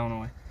 But throw that one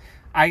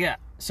away.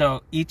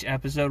 So each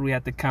episode we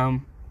have to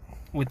come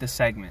with the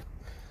segment.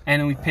 And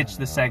then we pitch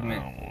the I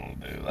segment. don't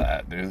want to do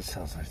that, dude. It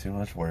sounds like too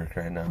much work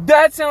right now.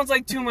 That sounds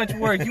like too much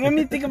work. You want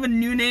me to think of a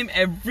new name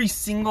every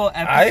single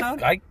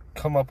episode? I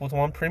come up with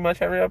one pretty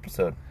much every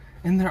episode.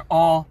 And they're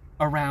all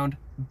around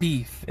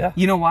beef. Yeah.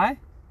 You know why?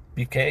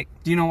 Beefcake.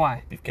 Do you know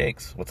why?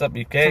 Beefcakes. What's up,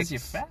 Because beefcakes? you're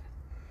fat.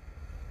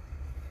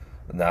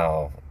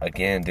 No,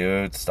 again,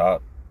 dude,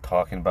 stop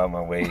talking about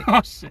my weight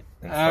Oh, shit.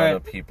 in All front right.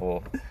 of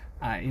people.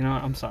 All right, you know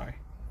what? I'm sorry.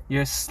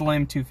 You're a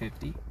slim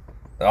 250.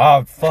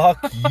 Oh,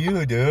 fuck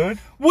you, dude.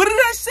 What did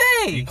I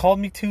You say? called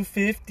me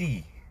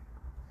 250.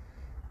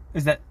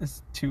 Is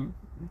too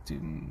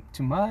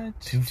much?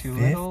 Too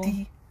little?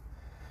 250?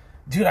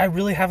 Dude, I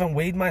really haven't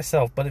weighed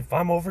myself, but if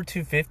I'm over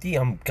 250,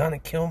 I'm gonna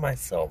kill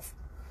myself.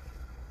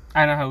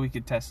 I know how we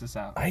could test this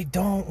out. I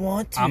don't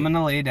want to. I'm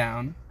gonna lay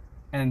down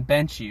and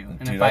bench you,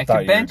 and Dude, if I I thought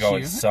can you were bench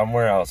going you,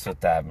 somewhere else with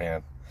that,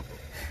 man.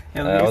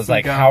 at I least was you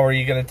like, go. how are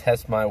you gonna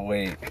test my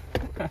weight?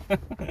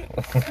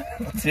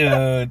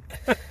 Dude,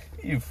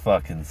 you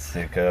fucking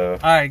sicko.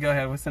 All right, go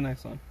ahead. What's the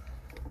next one?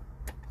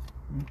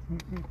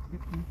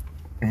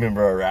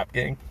 Remember our rap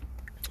gang?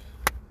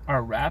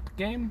 Our rap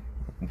game?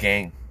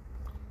 Gang.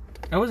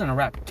 It wasn't a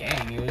rap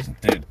gang. It was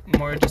Dude,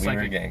 more just we like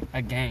were a gang.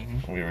 a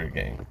gang. we were a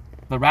gang.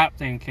 The rap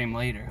thing came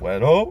later.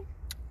 Wedo?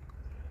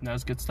 That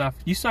was good stuff.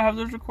 You still have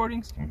those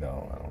recordings?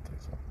 No, I don't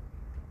think so.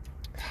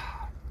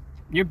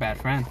 You're a bad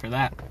friend for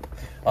that.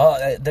 Oh,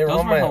 they were Those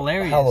on were my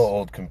hilarious. hella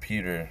old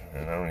computer,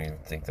 and I don't even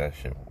think that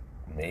shit.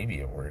 Maybe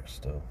it works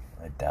still.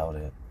 I doubt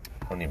it.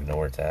 I don't even know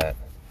where it's at.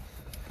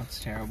 That's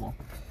terrible.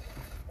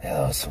 Yeah,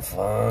 that was some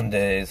fun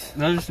days.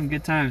 Those are some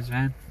good times,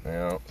 man.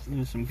 Yeah.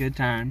 Those are some good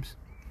times.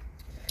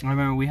 I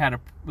remember we had it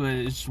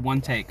was just one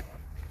take.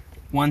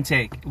 One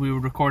take. We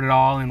would record it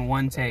all in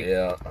one take.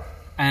 Yeah.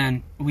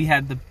 And we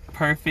had the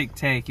perfect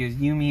take. It was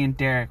you, me, and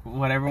Derek.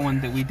 Whatever one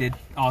that we did,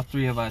 all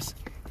three of us.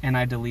 And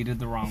I deleted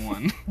the wrong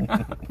one.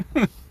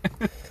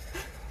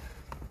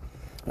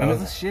 And it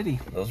was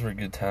shitty. Those were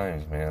good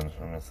times, man.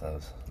 I miss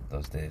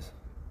those days.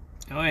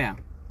 Oh, yeah.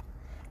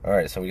 All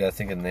right, so we gotta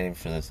think of a name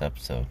for this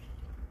episode,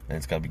 and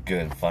it's gotta be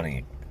good and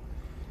funny.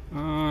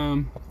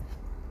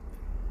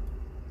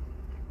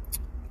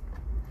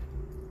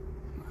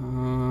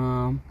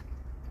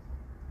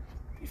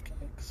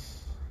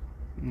 Beefcakes.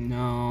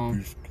 No.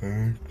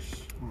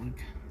 Beefcakes.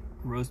 Like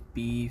roast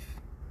beef.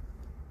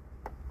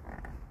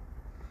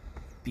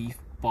 Beef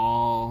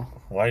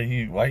ball. Why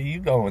are you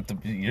going with the?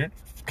 You're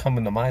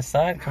coming to my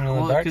side, coming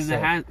to the dark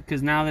side.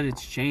 Because now that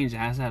it's changed, it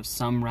has to have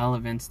some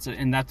relevance to,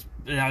 and that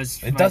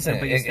was. It doesn't.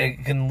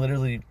 It can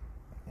literally.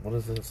 What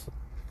is this?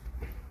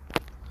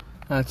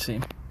 Let's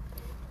see.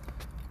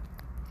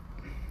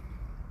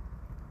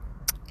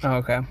 Oh,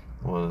 okay.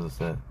 What does it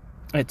say?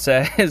 It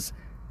says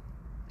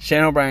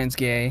Shane O'Brien's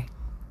gay,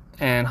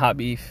 and hot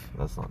beef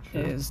That's not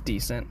true. is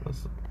decent.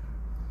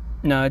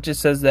 No, it just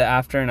says that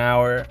after an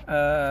hour,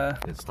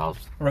 It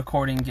stops.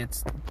 recording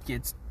gets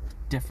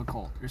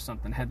difficult or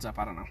something. Heads up,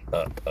 I don't know.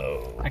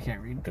 Uh-oh. I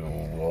can't read. Dude,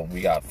 well,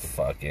 we got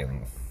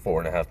fucking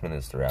 4.5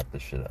 minutes to wrap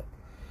this shit up.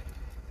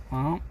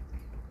 Well,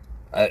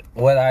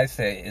 What I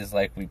say is,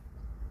 like, we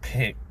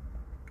pick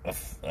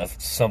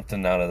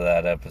something out of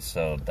that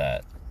episode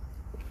that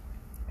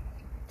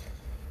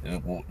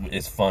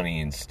is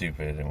funny and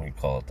stupid, and we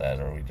call it that,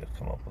 or we just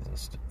come up with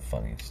a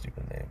funny and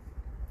stupid name.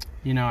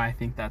 you know, I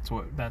think that's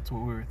what we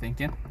were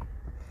thinking.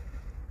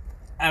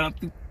 I don't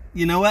think.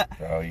 You know what?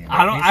 Bro, you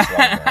I made me strong,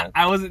 man.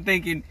 I wasn't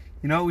thinking.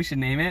 You know what we should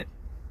name it?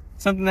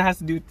 Something that has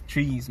to do with the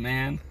trees,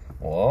 man.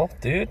 Well,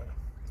 dude,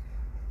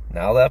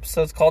 now the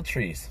episode's called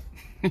Trees.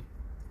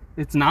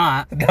 It's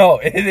not. No,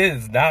 it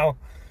is now.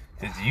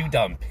 Because you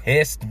done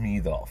pissed me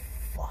the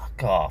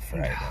fuck off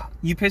right now.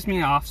 You pissed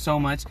me off so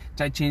much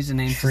that I changed the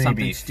name Tree to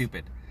something beef.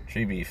 stupid.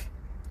 Tree beef.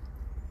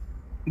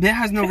 That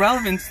has no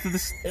relevance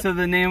to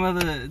the name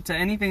of to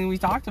anything we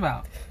talked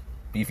about.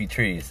 Beefy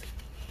trees.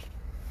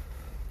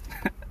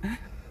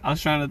 I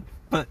was trying to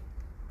put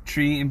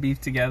tree and beef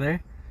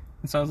together,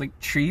 and so I was like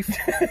treef,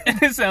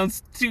 and it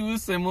sounds too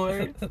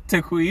similar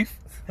to queef.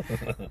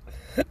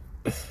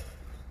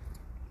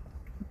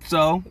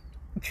 So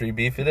Tree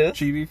beef it is?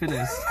 tree beef it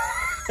is.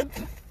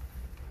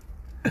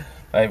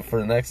 Alright, for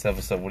the next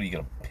episode, what are you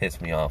going to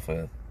piss me off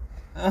with?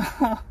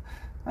 I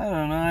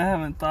don't know. I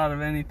haven't thought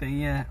of anything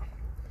yet.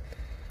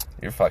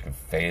 You're fucking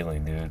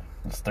failing, dude.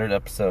 It's third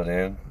episode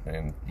in,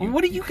 and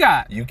What do you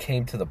got? you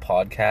came to the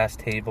podcast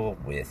table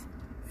with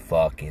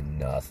fucking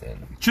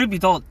nothing. Truth be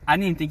told, I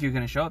didn't even think you were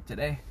gonna show up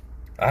today.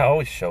 I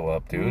always show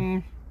up, dude.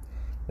 Mm,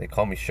 They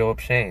call me Show Up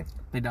Shane.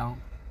 they don't.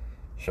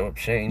 Show Up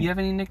Shane. You have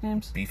any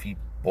nicknames? Beefy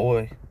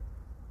boy.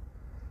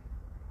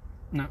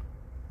 No.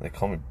 They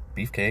call me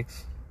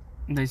Beefcakes.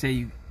 They say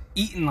you've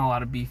eaten a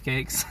lot of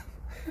beefcakes.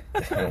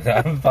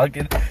 I'm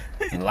fucking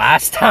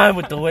last time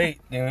with the weight,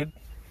 dude.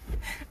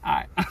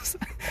 Alright. I'm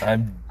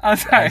sorry.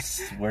 I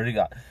swear to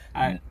God.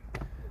 Alright.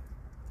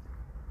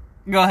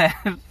 Go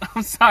ahead.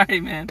 I'm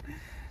sorry, man.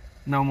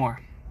 No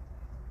more.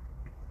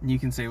 You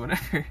can say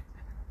whatever.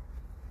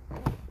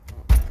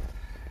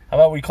 How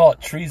about we call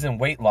it trees and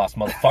weight loss,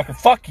 motherfucker?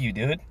 Fuck you,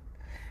 dude.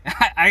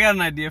 I got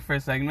an idea for a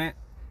segment.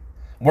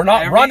 We're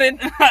not running.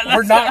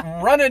 We're Let's-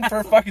 not running for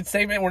a fucking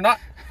segment. We're not.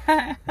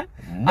 I'm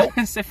Nope.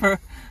 gonna say for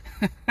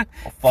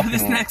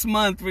this next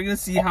month, we're gonna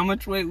see how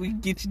much weight we can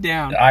get you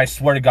down. I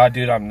swear to God,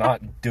 dude, I'm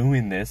not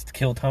doing this to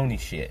kill Tony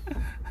shit.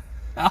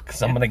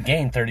 Because I'm going to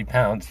gain 30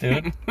 pounds,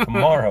 dude,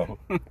 tomorrow.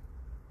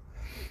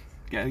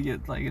 Gotta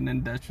get like an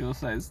industrial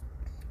sized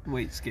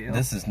weight scale.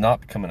 This is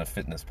not becoming a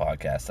fitness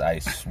podcast. I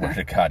swear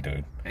to God,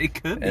 dude.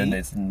 It could be. And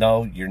it's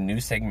no, your new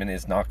segment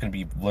is not going to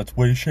be Let's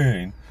Weigh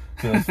Shane.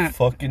 That's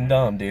fucking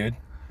dumb, dude.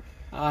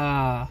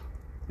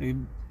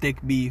 Thick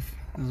beef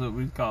is what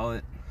we'd call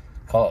it.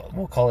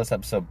 We'll call this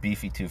episode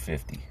Beefy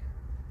 250.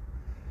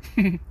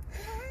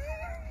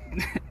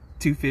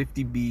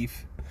 250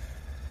 beef.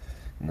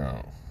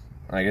 No.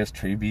 I guess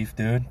tree beef,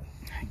 dude.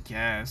 I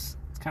guess.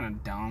 It's kind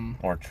of dumb.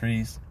 Or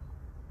trees.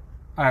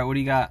 Alright, what do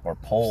you got? Or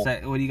pole.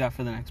 What do you got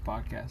for the next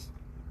podcast?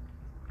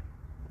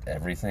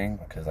 Everything,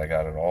 because I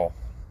got it all.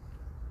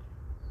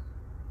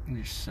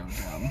 You're so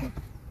dumb.